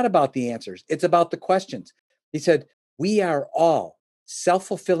 it's not about the answers. It's about the questions. He said, we are all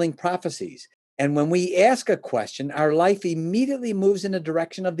self-fulfilling prophecies. And when we ask a question, our life immediately moves in the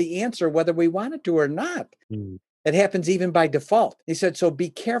direction of the answer, whether we want it to or not. Mm. It happens even by default. He said, so be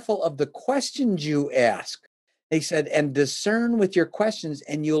careful of the questions you ask. He said, and discern with your questions,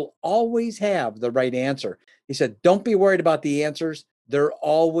 and you'll always have the right answer. He said, don't be worried about the answers. They're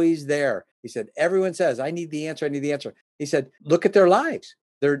always there. He said, everyone says, I need the answer. I need the answer. He said, look at their lives.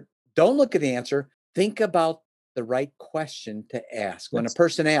 Don't look at the answer. Think about the right question to ask. When a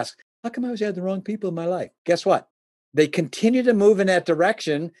person asks, how come I always had the wrong people in my life? Guess what? They continue to move in that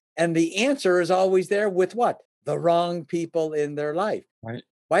direction. And the answer is always there with what? The wrong people in their life. Right.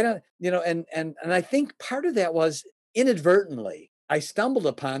 Why don't and I think part of that was inadvertently I stumbled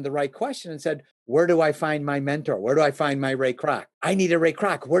upon the right question and said, where do I find my mentor? Where do I find my Ray Kroc? I need a Ray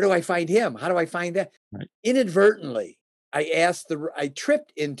Kroc. Where do I find him? How do I find that? Right. Inadvertently, I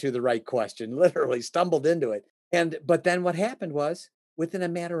tripped into the right question, literally stumbled into it. But then what happened was within a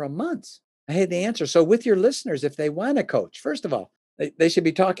matter of months, I had the answer. So with your listeners, if they want a coach, first of all, they should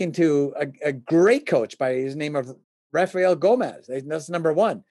be talking to a great coach by his name of Rafael Gomez. That's number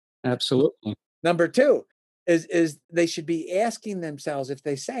one. Absolutely. Number two is they should be asking themselves if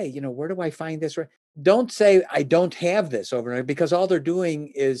they say, where do I find this? Don't say I don't have this overnight because all they're doing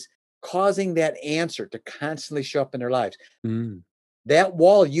is causing that answer to constantly show up in their lives. Mm. That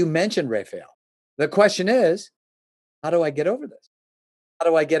wall you mentioned, Rafael. The question is, how do I get over this? How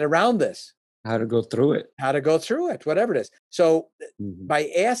do I get around this? How to go through it. How to go through it, whatever it is. So Mhm. by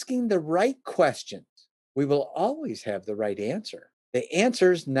asking the right questions, we will always have the right answer. The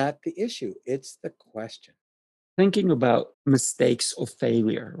answer's not the issue, it's the question. Thinking about mistakes or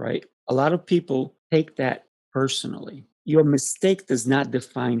failure, right? A lot of people take that personally. Your mistake does not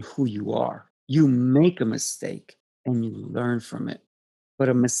define who you are. You make a mistake and you learn from it. But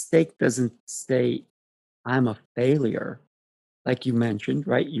a mistake doesn't say, I'm a failure, like you mentioned,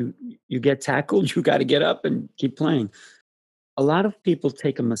 right? You get tackled, you got to get up and keep playing. A lot of people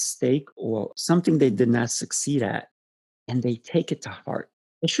take a mistake or something they did not succeed at and they take it to heart.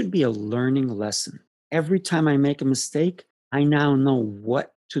 It should be a learning lesson. Every time I make a mistake, I now know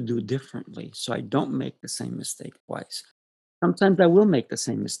what to do differently so I don't make the same mistake twice. Sometimes I will make the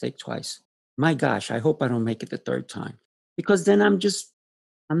same mistake twice. My gosh, I hope I don't make it the third time because then I'm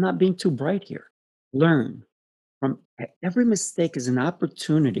not being too bright here. Learn from every mistake is an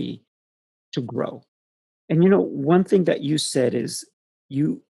opportunity to grow. And one thing that you said is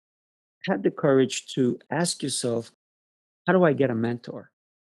you had the courage to ask yourself, how do I get a mentor?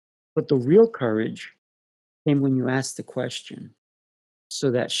 But the real courage came when you asked the question so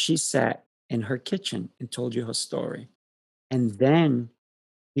that she sat in her kitchen and told you her story. And then,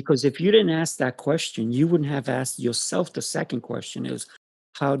 because if you didn't ask that question, you wouldn't have asked yourself the second question is,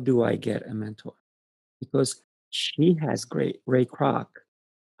 how do I get a mentor? Because she has great Ray Kroc.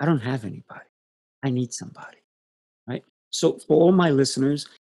 I don't have anybody. I need somebody, right? So for all my listeners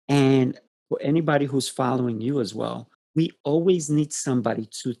and for anybody who's following you as well, we always need somebody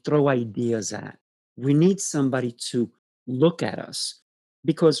to throw ideas at. We need somebody to look at us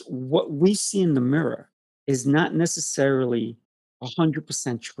because what we see in the mirror is not necessarily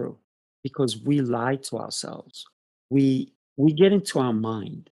 100% true because we lie to ourselves. We get into our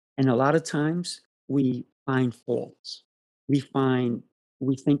mind and a lot of times we find faults. We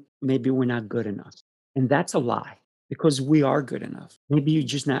think maybe we're not good enough. And that's a lie because we are good enough. Maybe you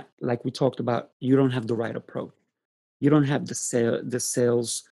just not like we talked about, you don't have the right approach. You don't have the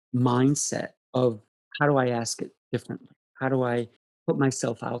sales mindset of how do I ask it differently? How do I put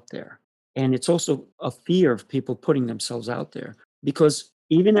myself out there? And it's also a fear of people putting themselves out there because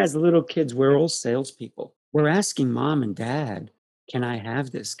even as little kids, we're all salespeople. We're asking mom and dad, can I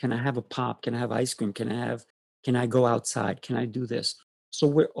have this? Can I have a pop? Can I have ice cream? Can I go outside? Can I do this? So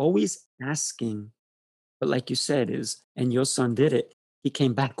we're always asking, but like you said, and your son did it, he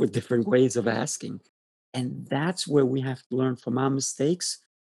came back with different ways of asking. And that's where we have to learn from our mistakes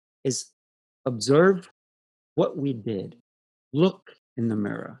is observe what we did, look in the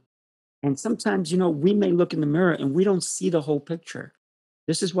mirror. And sometimes, we may look in the mirror and we don't see the whole picture.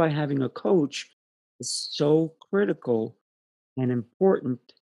 This is why having a coach is so critical and important.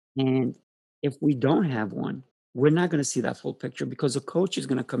 And if we don't have one, we're not going to see that full picture because a coach is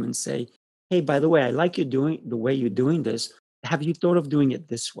going to come and say, hey, by the way, I like you doing the way you're doing this. Have you thought of doing it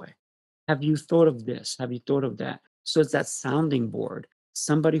this way? Have you thought of this? Have you thought of that? So it's that sounding board,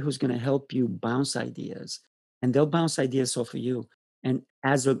 somebody who's going to help you bounce ideas and they'll bounce ideas off of you. And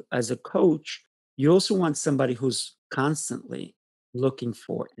as a coach, you also want somebody who's constantly looking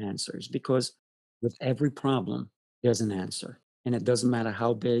for answers because with every problem, there's an answer. And it doesn't matter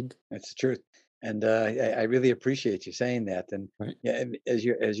how big, That's the truth. And I really appreciate you saying that. And right? yeah, and as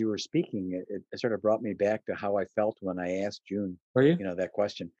you were speaking, it sort of brought me back to how I felt when I asked June, For you? that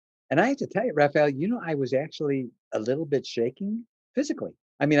question. And I have to tell you, Raphael, I was actually a little bit shaking physically.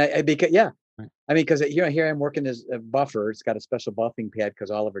 I mean, because yeah, Right. I mean, because here I'm working as a buffer. It's got a special buffing pad because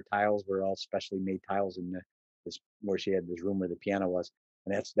all of her tiles were all specially made tiles in this where she had this room where the piano was,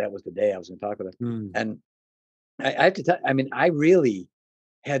 and that was the day I was going to talk with her. Mm, And I have to tell, I mean, I really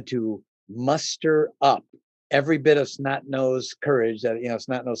had to muster up every bit of snot nosed courage that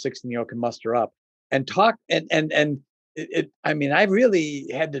snot nosed 16-year-old can muster up and talk and I mean I really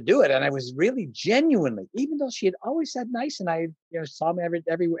had to do it, and I was really genuinely, even though she had always said nice and I saw me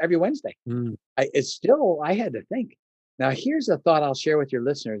every Wednesday. mm. I had to think. Now here's a thought I'll share with your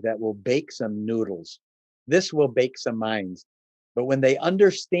listeners that will bake some noodles. This will bake some minds, but when they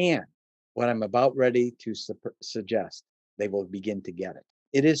understand what I'm about ready to suggest, they will begin to get it.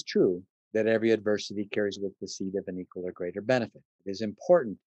 It is true that every adversity carries with the seed of an equal or greater benefit. It is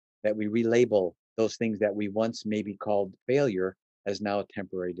important that we relabel those things that we once maybe called failure as now a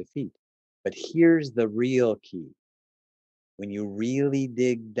temporary defeat. But here's the real key. When you really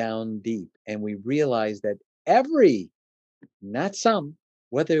dig down deep and we realize that every, not some,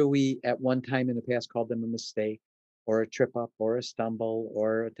 whether we at one time in the past called them a mistake or a trip up or a stumble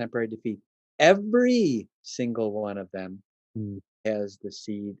or a temporary defeat, every single one of them Mm. has the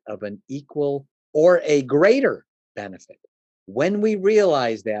seed of an equal or a greater benefit. When we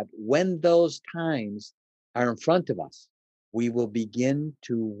realize that, when those times are in front of us, we will begin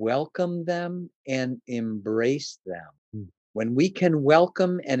to welcome them and embrace them. Mm. When we can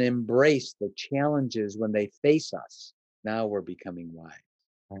welcome and embrace the challenges when they face us, now we're becoming wise,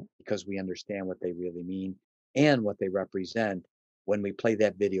 Right. because we understand what they really mean and what they represent when we play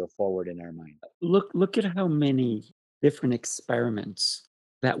that video forward in our mind. Look at how many different experiments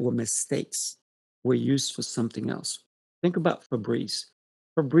that were mistakes were used for something else. Think about Febreze.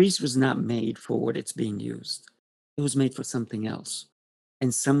 Febreze was not made for what it's being used. It was made for something else.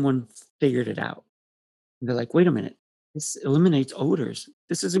 And someone figured it out. And they're like, wait a minute, this eliminates odors.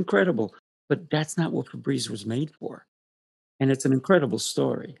 This is incredible. But that's not what Febreze was made for. And it's an incredible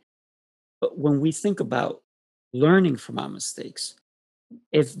story. But when we think about learning from our mistakes,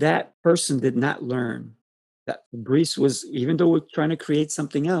 if that person did not learn that Greece was, even though we're trying to create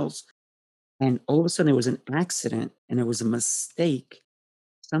something else, and all of a sudden it was an accident and it was a mistake,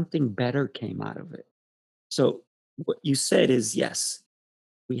 something better came out of it. So what you said is yes,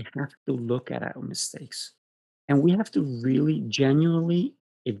 we have to look at our mistakes and we have to really genuinely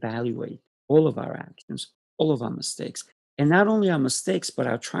evaluate all of our actions, all of our mistakes, and not only our mistakes, but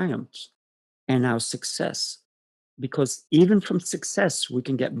our triumphs and our success. Because even from success, we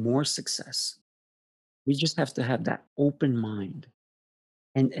can get more success. We just have to have that open mind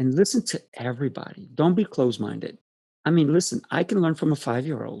and listen to everybody. Don't be closed-minded. I mean, listen, I can learn from a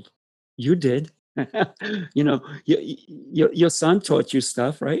 5-year-old. You did. Your son taught you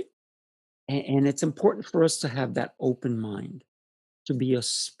stuff, right? And it's important for us to have that open mind, to be a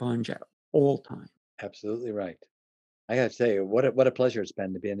sponge at all time. Absolutely right. I got to tell you, what a pleasure it's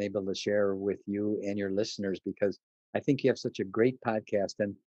been to be able to share with you and your listeners, because I think you have such a great podcast.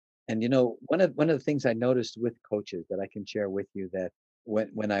 And one of the things I noticed with coaches that I can share with you, that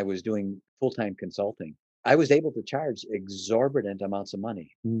when I was doing full-time consulting, I was able to charge exorbitant amounts of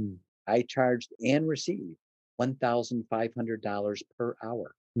money. Mm, I charged and received $1,500 per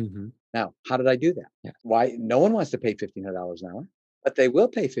hour. mhm. Now, how did I do that? Yeah. Why? No one wants to pay $1,500 an hour, but they will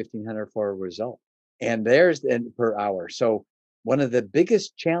pay $1,500 for a result. And there's and per hour. So one of the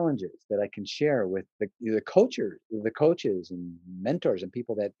biggest challenges that I can share with the coaches and mentors and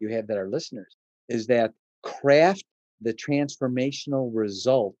people that you have that are listeners is that craft the transformational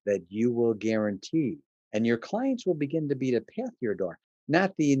result that you will guarantee, and your clients will begin to beat a path to your door.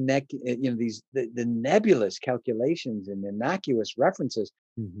 Not the nebulous calculations and innocuous references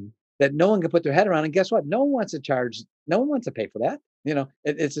that no one can put their head around. And guess what? No one wants to charge. No one wants to pay for that.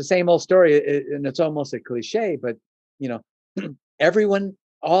 It's the same old story, and it's almost a cliche. But you know, everyone,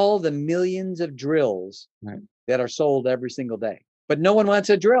 all the millions of drills that are sold every single day, but no one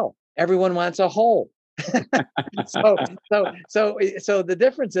wants a drill. Everyone wants a hole. so the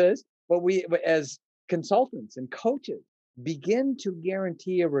difference is what we as consultants and coaches begin to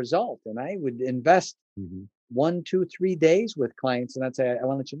guarantee a result. And I would invest 1, 2, 3 days with clients, and I'd say, I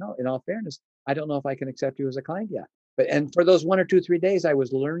want to let you know, in all fairness, I don't know if I can accept you as a client yet. And for those 1 or 2, 3 days, I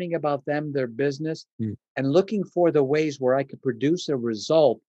was learning about them, their business, and looking for the ways where I could produce a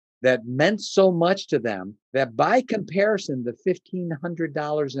result that meant so much to them that by comparison, the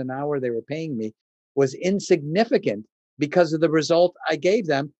 $1,500 an hour they were paying me was insignificant because of the result I gave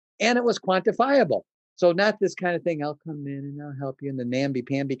them, and it was quantifiable. So not this kind of thing, I'll come in and I'll help you in the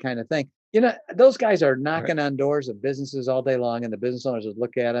namby-pamby kind of thing. Those guys are knocking on doors of businesses all day long, and the business owners just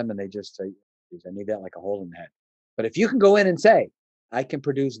look at them and they just say, I need that like a hole in the head. But if you can go in and say, I can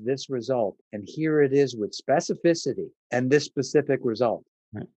produce this result, and here it is with specificity and this specific result.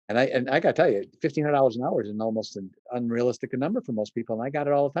 And I got to tell you, $1,500 an hour is almost an unrealistic number for most people, and I got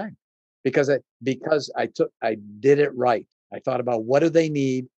it all the time because I did it right. I thought about what do they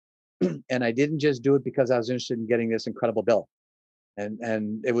need, and I didn't just do it because I was interested in getting this incredible bill,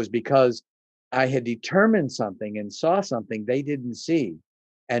 and it was because I had determined something and saw something they didn't see,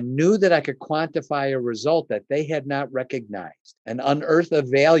 and knew that I could quantify a result that they had not recognized and unearth a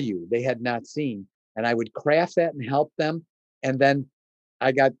value they had not seen, and I would craft that and help them, and then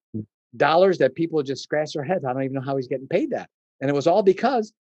I got dollars that people just scratch their heads. I don't even know how he's getting paid that. And it was all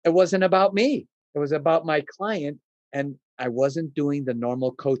because it wasn't about me. It was about my client. And I wasn't doing the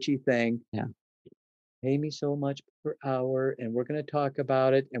normal coachy thing. Yeah. Pay me so much per hour, and we're going to talk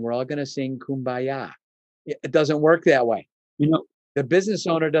about it, and we're all going to sing Kumbaya. It doesn't work that way. The business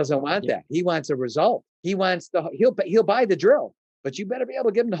owner doesn't want that. He wants a result. He'll buy the drill, but you better be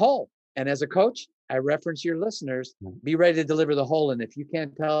able to give him the hole. And as a coach, I reference your listeners, be ready to deliver the whole. And if you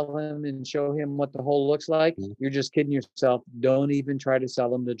can't tell him and show him what the whole looks like, you're just kidding yourself. Don't even try to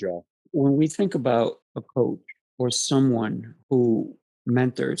sell him the drill. When we think about a coach or someone who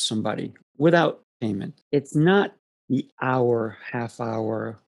mentors somebody without payment, it's not the hour, half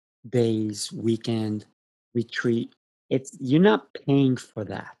hour, days, weekend, retreat. You're not paying for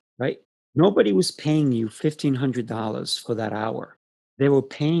that, right? Nobody was paying you $1,500 for that hour. They were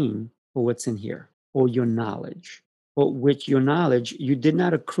paying for what's in here, for your knowledge. But with your knowledge, you did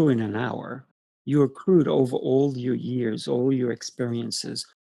not accrue in an hour. You accrued over all your years, all your experiences,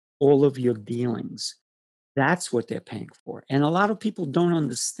 all of your dealings. That's what they're paying for. And a lot of people don't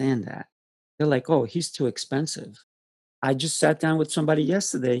understand that. They're like, oh, he's too expensive. I just sat down with somebody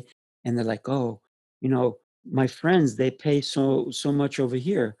yesterday and they're like, oh, my friends, they pay so much over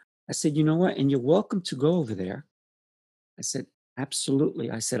here. I said, you know what? And you're welcome to go over there. I said,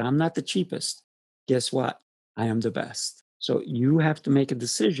 absolutely. I said, I'm not the cheapest. Guess what? I am the best. So you have to make a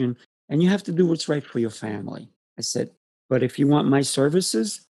decision, and you have to do what's right for your family. I said, but if you want my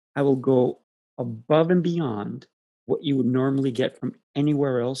services, I will go above and beyond what you would normally get from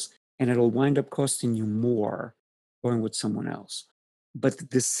anywhere else, and it'll wind up costing you more going with someone else. But the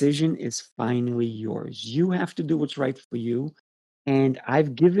decision is finally yours. You have to do what's right for you. And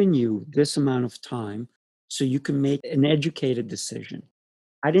I've given you this amount of time so you can make an educated decision.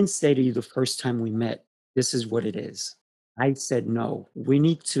 I didn't say to you the first time we met, this is what it is. I said, no, we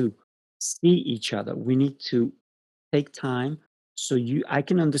need to see each other. We need to take time so I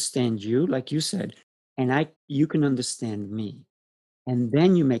can understand you, like you said, and you can understand me. And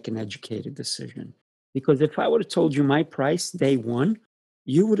then you make an educated decision. Because if I would have told you my price day one,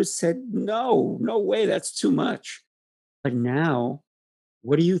 you would have said, no way, that's too much. But now,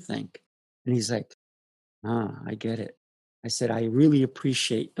 what do you think? And he's like, I get it. I said, I really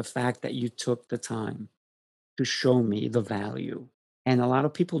appreciate the fact that you took the time to show me the value. And a lot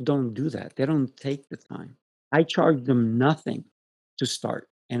of people don't do that. They don't take the time. I charged them nothing to start.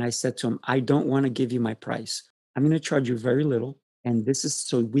 And I said to him, I don't want to give you my price. I'm going to charge you very little. And this is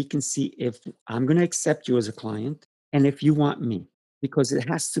so we can see if I'm going to accept you as a client and if you want me, because it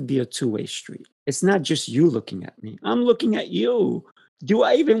has to be a two-way street. It's not just you looking at me. I'm looking at you. Do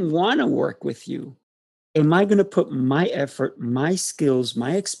I even want to work with you? Am I going to put my effort, my skills,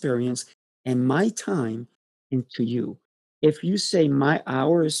 my experience, and my time into you? If you say my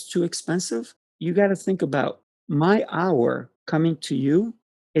hour is too expensive, you got to think about my hour coming to you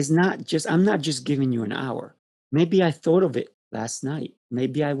is not just, I'm not just giving you an hour. Maybe I thought of it last night.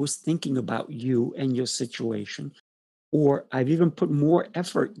 Maybe I was thinking about you and your situation, or I've even put more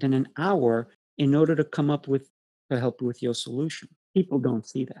effort than an hour in order to come up with, to help you with your solution. People don't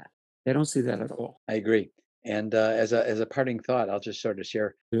see that. They don't see that at all. I agree. And as a parting thought, I'll just sort of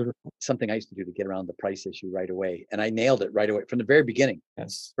share Beautiful. something I used to do to get around the price issue right away. And I nailed it right away from the very beginning.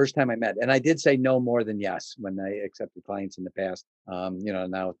 Yes. First time I met. And I did say no more than yes when I accepted clients in the past.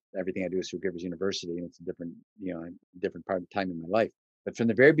 Now everything I do is through Givers University, and it's a different, different part of time in my life. But from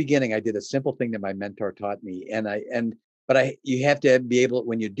the very beginning, I did a simple thing that my mentor taught me. You have to be able,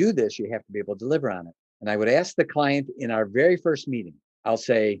 when you do this, you have to be able to deliver on it. And I would ask the client in our very first meeting, I'll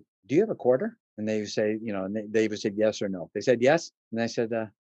say, do you have a quarter? And they would say, and they would say yes or no. They said yes. And I said,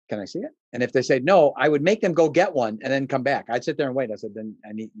 can I see it? And if they said no, I would make them go get one and then come back. I'd sit there and wait. I said, then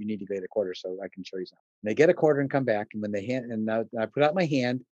you need to get a quarter so I can show you something. And they get a quarter and come back. And when they I put out my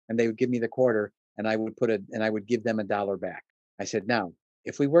hand and they would give me the quarter, and I would give them $1 back. I said, now,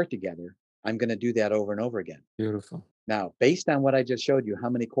 if we work together, I'm going to do that over and over again. Beautiful. Now, based on what I just showed you, how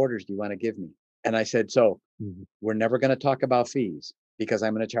many quarters do you want to give me? And I said, so we're never going to talk about fees, because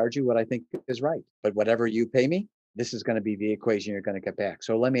I'm going to charge you what I think is right. But whatever you pay me, this is going to be the equation you're going to get back.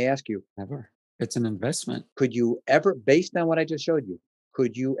 So let me ask you, Never. It's an investment. could you ever, based on what I just showed you,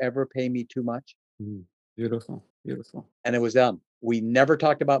 could you ever pay me too much? Beautiful. Beautiful. And it was done. We never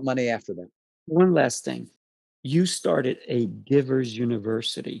talked about money after that. One last thing. You started a Givers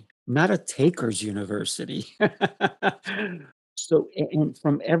University, not a Takers University. So, and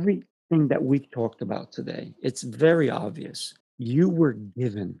from everything that we've talked about today, it's very obvious. You were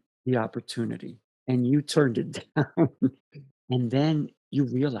given the opportunity and you turned it down. And then you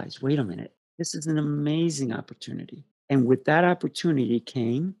realize, wait a minute, this is an amazing opportunity. And with that opportunity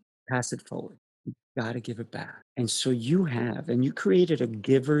came, pass it forward. You got to give it back. And so you created a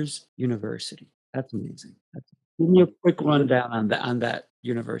Givers University. That's amazing. Give me a quick rundown on that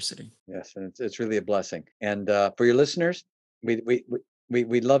university. Yes, and it's really a blessing. And for your listeners,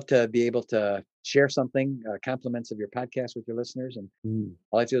 we'd love to be able to share something, compliments of your podcast with your listeners. And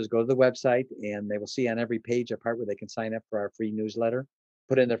all I have to do is go to the website, and they will see on every page a part where they can sign up for our free newsletter,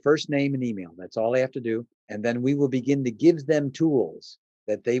 put in their first name and email. That's all they have to do. And then we will begin to give them tools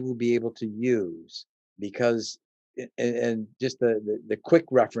that they will be able to use, because and just the quick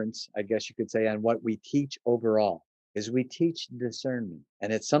reference, I guess you could say, on what we teach overall is we teach discernment.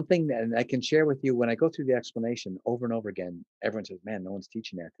 And it's something that, and I can share with you, when I go through the explanation over and over again, everyone says, man, no one's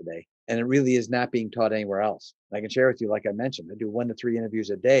teaching that today. And it really is not being taught anywhere else. And I can share with you, like I mentioned, I do 1 to 3 interviews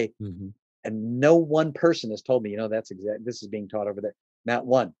a day, and no one person has told me, this is being taught over there. Not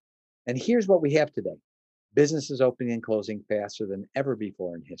one. And here's what we have today. Businesses opening and closing faster than ever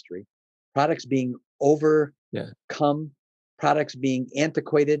before in history. Products being overcome, products being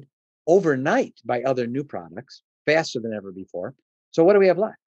antiquated overnight by other new products faster than ever before. So what do we have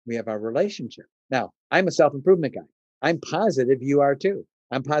left? We have our relationship. Now, I'm a self-improvement guy. I'm positive you are too.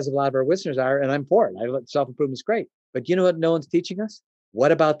 I'm positive a lot of our listeners are, and I'm for it. Self-improvement's great. But you know what no one's teaching us?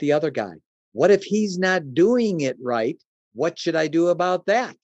 What about the other guy? What if he's not doing it right? What should I do about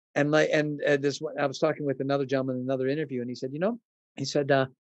that? I was talking with another gentleman in another interview, and he said,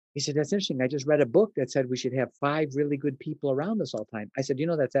 that's interesting. I just read a book that said we should have 5 really good people around us all the time. I said,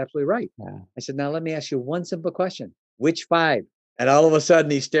 that's absolutely right. Yeah. I said, now let me ask you one simple question. Which 5? And all of a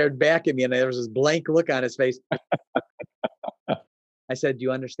sudden he stared back at me, and there was this blank look on his face. I said, do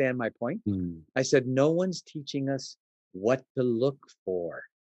you understand my point? I said, no one's teaching us what to look for.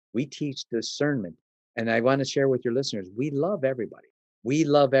 We teach discernment. And I want to share with your listeners, we love everybody. We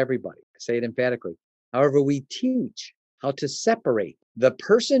love everybody. I say it emphatically. However, we teach how to separate the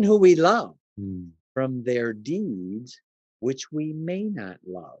person who we love from their deeds, which we may not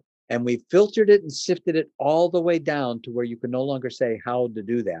love. And we filtered it and sifted it all the way down to where you can no longer say how to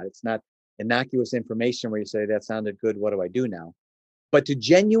do that. It's not innocuous information where you say, that sounded good, what do I do now? But to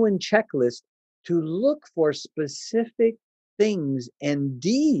genuine checklist to look for specific things and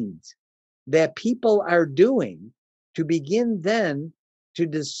deeds that people are doing, to begin then to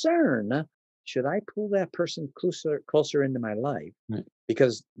discern, should I pull that person closer into my life? Right.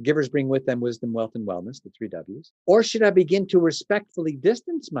 Because givers bring with them wisdom, wealth, and wellness, the 3 W's. Or should I begin to respectfully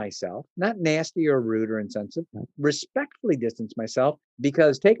distance myself, not nasty or rude or insensitive, respectfully distance myself,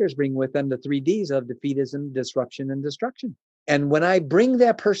 because takers bring with them the 3 D's of defeatism, disruption, and destruction. And when I bring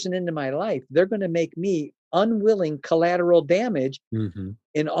that person into my life, they're going to make me unwilling collateral damage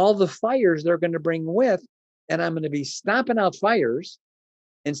in all the fires they're going to bring with. And I'm going to be stomping out fires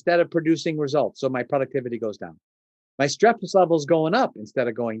instead of producing results. So my productivity goes down. My stress level is going up instead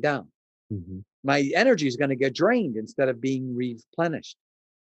of going down. Mm-hmm. My energy is going to get drained instead of being replenished.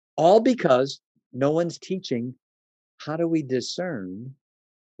 All because no one's teaching how do we discern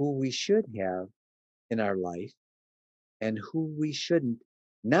who we should have in our life and who we shouldn't,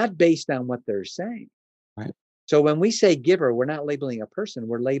 not based on what they're saying. Right. So when we say giver, we're not labeling a person,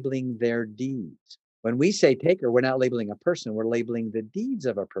 we're labeling their deeds. When we say taker, we're not labeling a person, we're labeling the deeds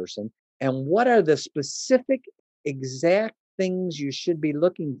of a person. And what are the specific, exact things you should be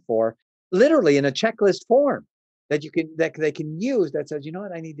looking for, literally in a checklist form that they can use that says, you know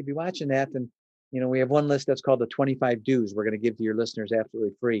what, I need to be watching that. And we have one list that's called the 25 dues we're going to give to your listeners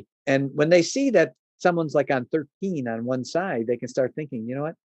absolutely free. And when they see that someone's like on 13 on one side, they can start thinking, you know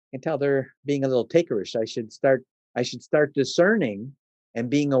what, I can tell they're being a little takerish. I should start discerning and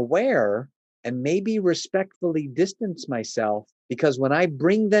being aware and maybe respectfully distance myself, because when I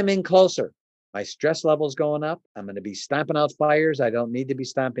bring them in closer, my stress level's going up. I'm going to be stomping out fires I don't need to be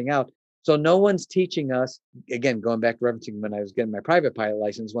stomping out. So no one's teaching us, again, going back to referencing when I was getting my private pilot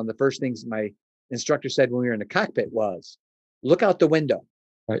license, one of the first things my instructor said when we were in the cockpit was, look out the window.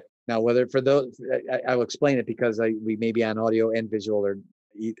 Right. Now, whether for those, I will explain it because we may be on audio and visual or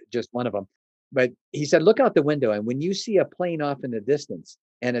just one of them. But he said, look out the window. And when you see a plane off in the distance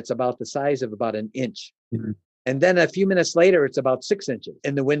and it's about the size of about an inch, Mm-hmm. and then a few minutes later, it's about 6 inches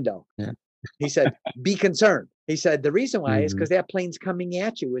in the window. Yeah. He said, be concerned. He said, the reason why is Mm-hmm. because that plane's coming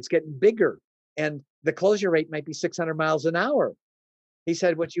at you. It's getting bigger. And the closure rate might be 600 miles an hour. He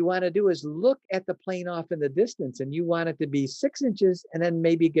said, what you want to do is look at the plane off in the distance, and you want it to be 6 inches and then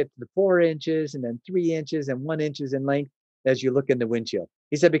maybe get to the 4 inches and then 3 inches and 1 inch in length as you look in the windshield.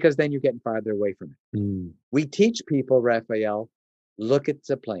 He said, because then you're getting farther away from it. Mm. We teach people, Raphael, look at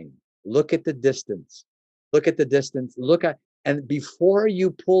the plane, look at the distance, and before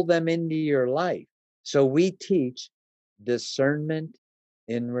you pull them into your life. So we teach discernment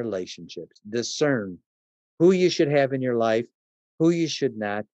in relationships. Discern who you should have in your life, who you should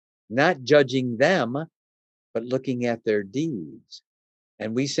not judging them, but looking at their deeds.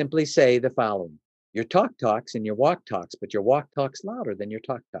 And we simply say the following: your talk talks and your walk talks, but your walk talks louder than your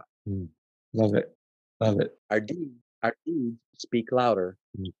talk talk. Mm. Love it. Love it. Our deeds speak louder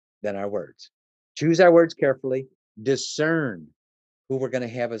Mm. than our words. Choose our words carefully, discern who we're going to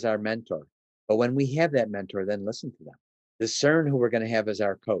have as our mentor. But when we have that mentor, then listen to them. Discern who we're going to have as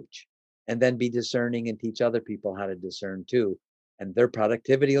our coach, and then be discerning and teach other people how to discern too. And their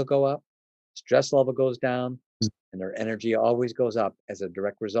productivity will go up, stress level goes down, and their energy always goes up as a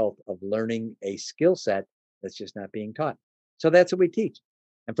direct result of learning a skill set that's just not being taught. So that's what we teach.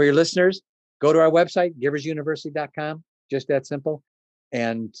 And for your listeners, go to our website, giversuniversity.com, just that simple,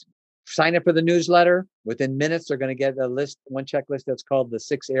 and sign up for the newsletter. Within minutes, they're going to get one checklist that's called the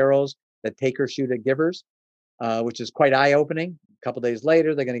 6 arrows that takers shoot at givers, which is quite eye-opening. A couple days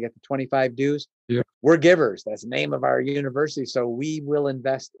later, they're going to get the 25 dues. Yeah. We're givers. That's the name of our university. So we will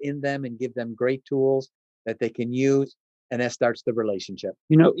invest in them and give them great tools that they can use. And that starts the relationship.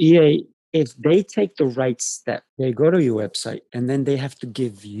 EA, if they take the right step, they go to your website and then they have to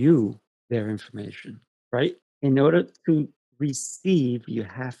give you their information, right? In order to receive, you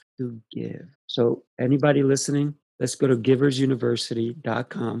have to give. So anybody listening, let's go to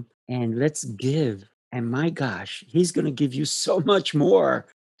giversuniversity.com and let's give. And my gosh, he's going to give you so much more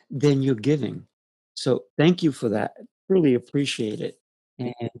than you're giving. So thank you for that. Really appreciate it.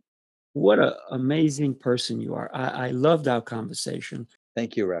 And what an amazing person you are. I loved our conversation.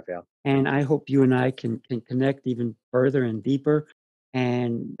 Thank you, Raphael. And I hope you and I can connect even further and deeper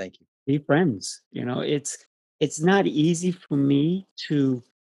and Thank you. be friends. It's not easy for me to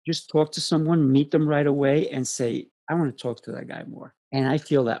just talk to someone, meet them right away and say, I want to talk to that guy more. And I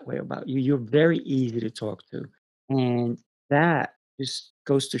feel that way about you. You're very easy to talk to. And that just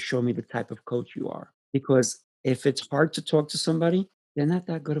goes to show me the type of coach you are. Because if it's hard to talk to somebody, they're not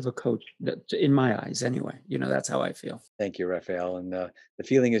that good of a coach, in my eyes anyway. That's how I feel. Thank you, Raphael. And the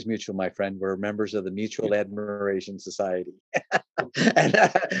feeling is mutual, my friend. We're members of the Mutual Admiration Society. And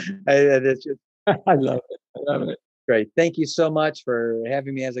it's just, I love it. I love it. Great. Thank you so much for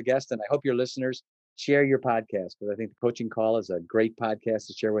having me as a guest. And I hope your listeners share your podcast, because I think the Coaching Call is a great podcast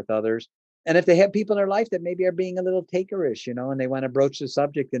to share with others. And if they have people in their life that maybe are being a little takerish, and they want to broach the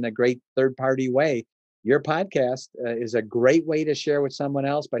subject in a great third-party way, your podcast is a great way to share with someone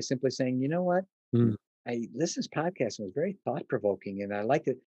else by simply saying, you know what? I listened to this podcast and it was very thought-provoking, and I like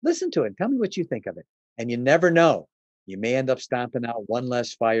to listen to it. Tell me what you think of it. And you never know. You may end up stomping out one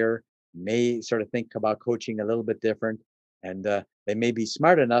less fire. You may sort of think about coaching a little bit different. And they may be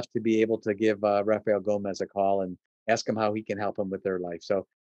smart enough to be able to give Rafael Gomez a call and ask him how he can help them with their life. So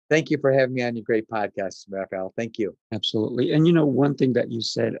Thank you for having me on your great podcast, Raphael. Thank you. Absolutely. And one thing that you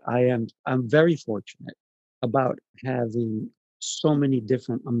said, I'm very fortunate about having so many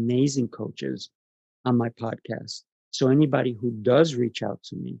different amazing coaches on my podcast. So anybody who does reach out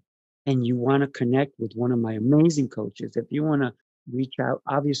to me and you want to connect with one of my amazing coaches, if you want to reach out,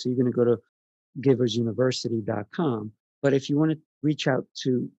 obviously you're going to go to giversuniversity.com. But if you want to reach out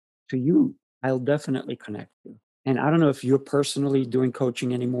to you, I'll definitely connect you. And I don't know if you're personally doing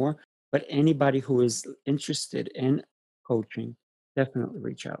coaching anymore, but anybody who is interested in coaching, definitely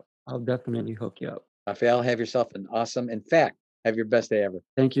reach out. I'll definitely hook you up. Raphael, have yourself an awesome, in fact, have your best day ever.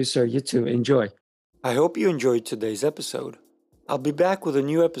 Thank you, sir. You too. Enjoy. I hope you enjoyed today's episode. I'll be back with a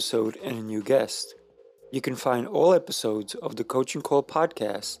new episode and a new guest. You can find all episodes of the Coaching Call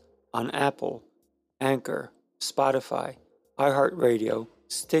podcast on Apple, Anchor, Spotify, iHeartRadio,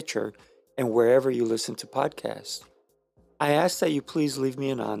 Stitcher, and wherever you listen to podcasts. I ask that you please leave me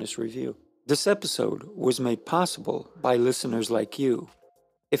an honest review. This episode was made possible by listeners like you.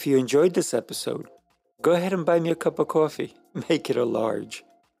 If you enjoyed this episode, go ahead and buy me a cup of coffee. Make it a large.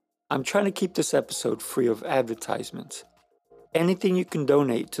 I'm trying to keep this episode free of advertisements. Anything you can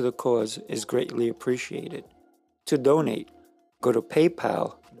donate to the cause is greatly appreciated. To donate, go to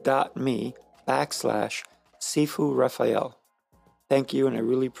paypal.me/SifuRaphael. Thank you, and I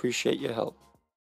really appreciate your help.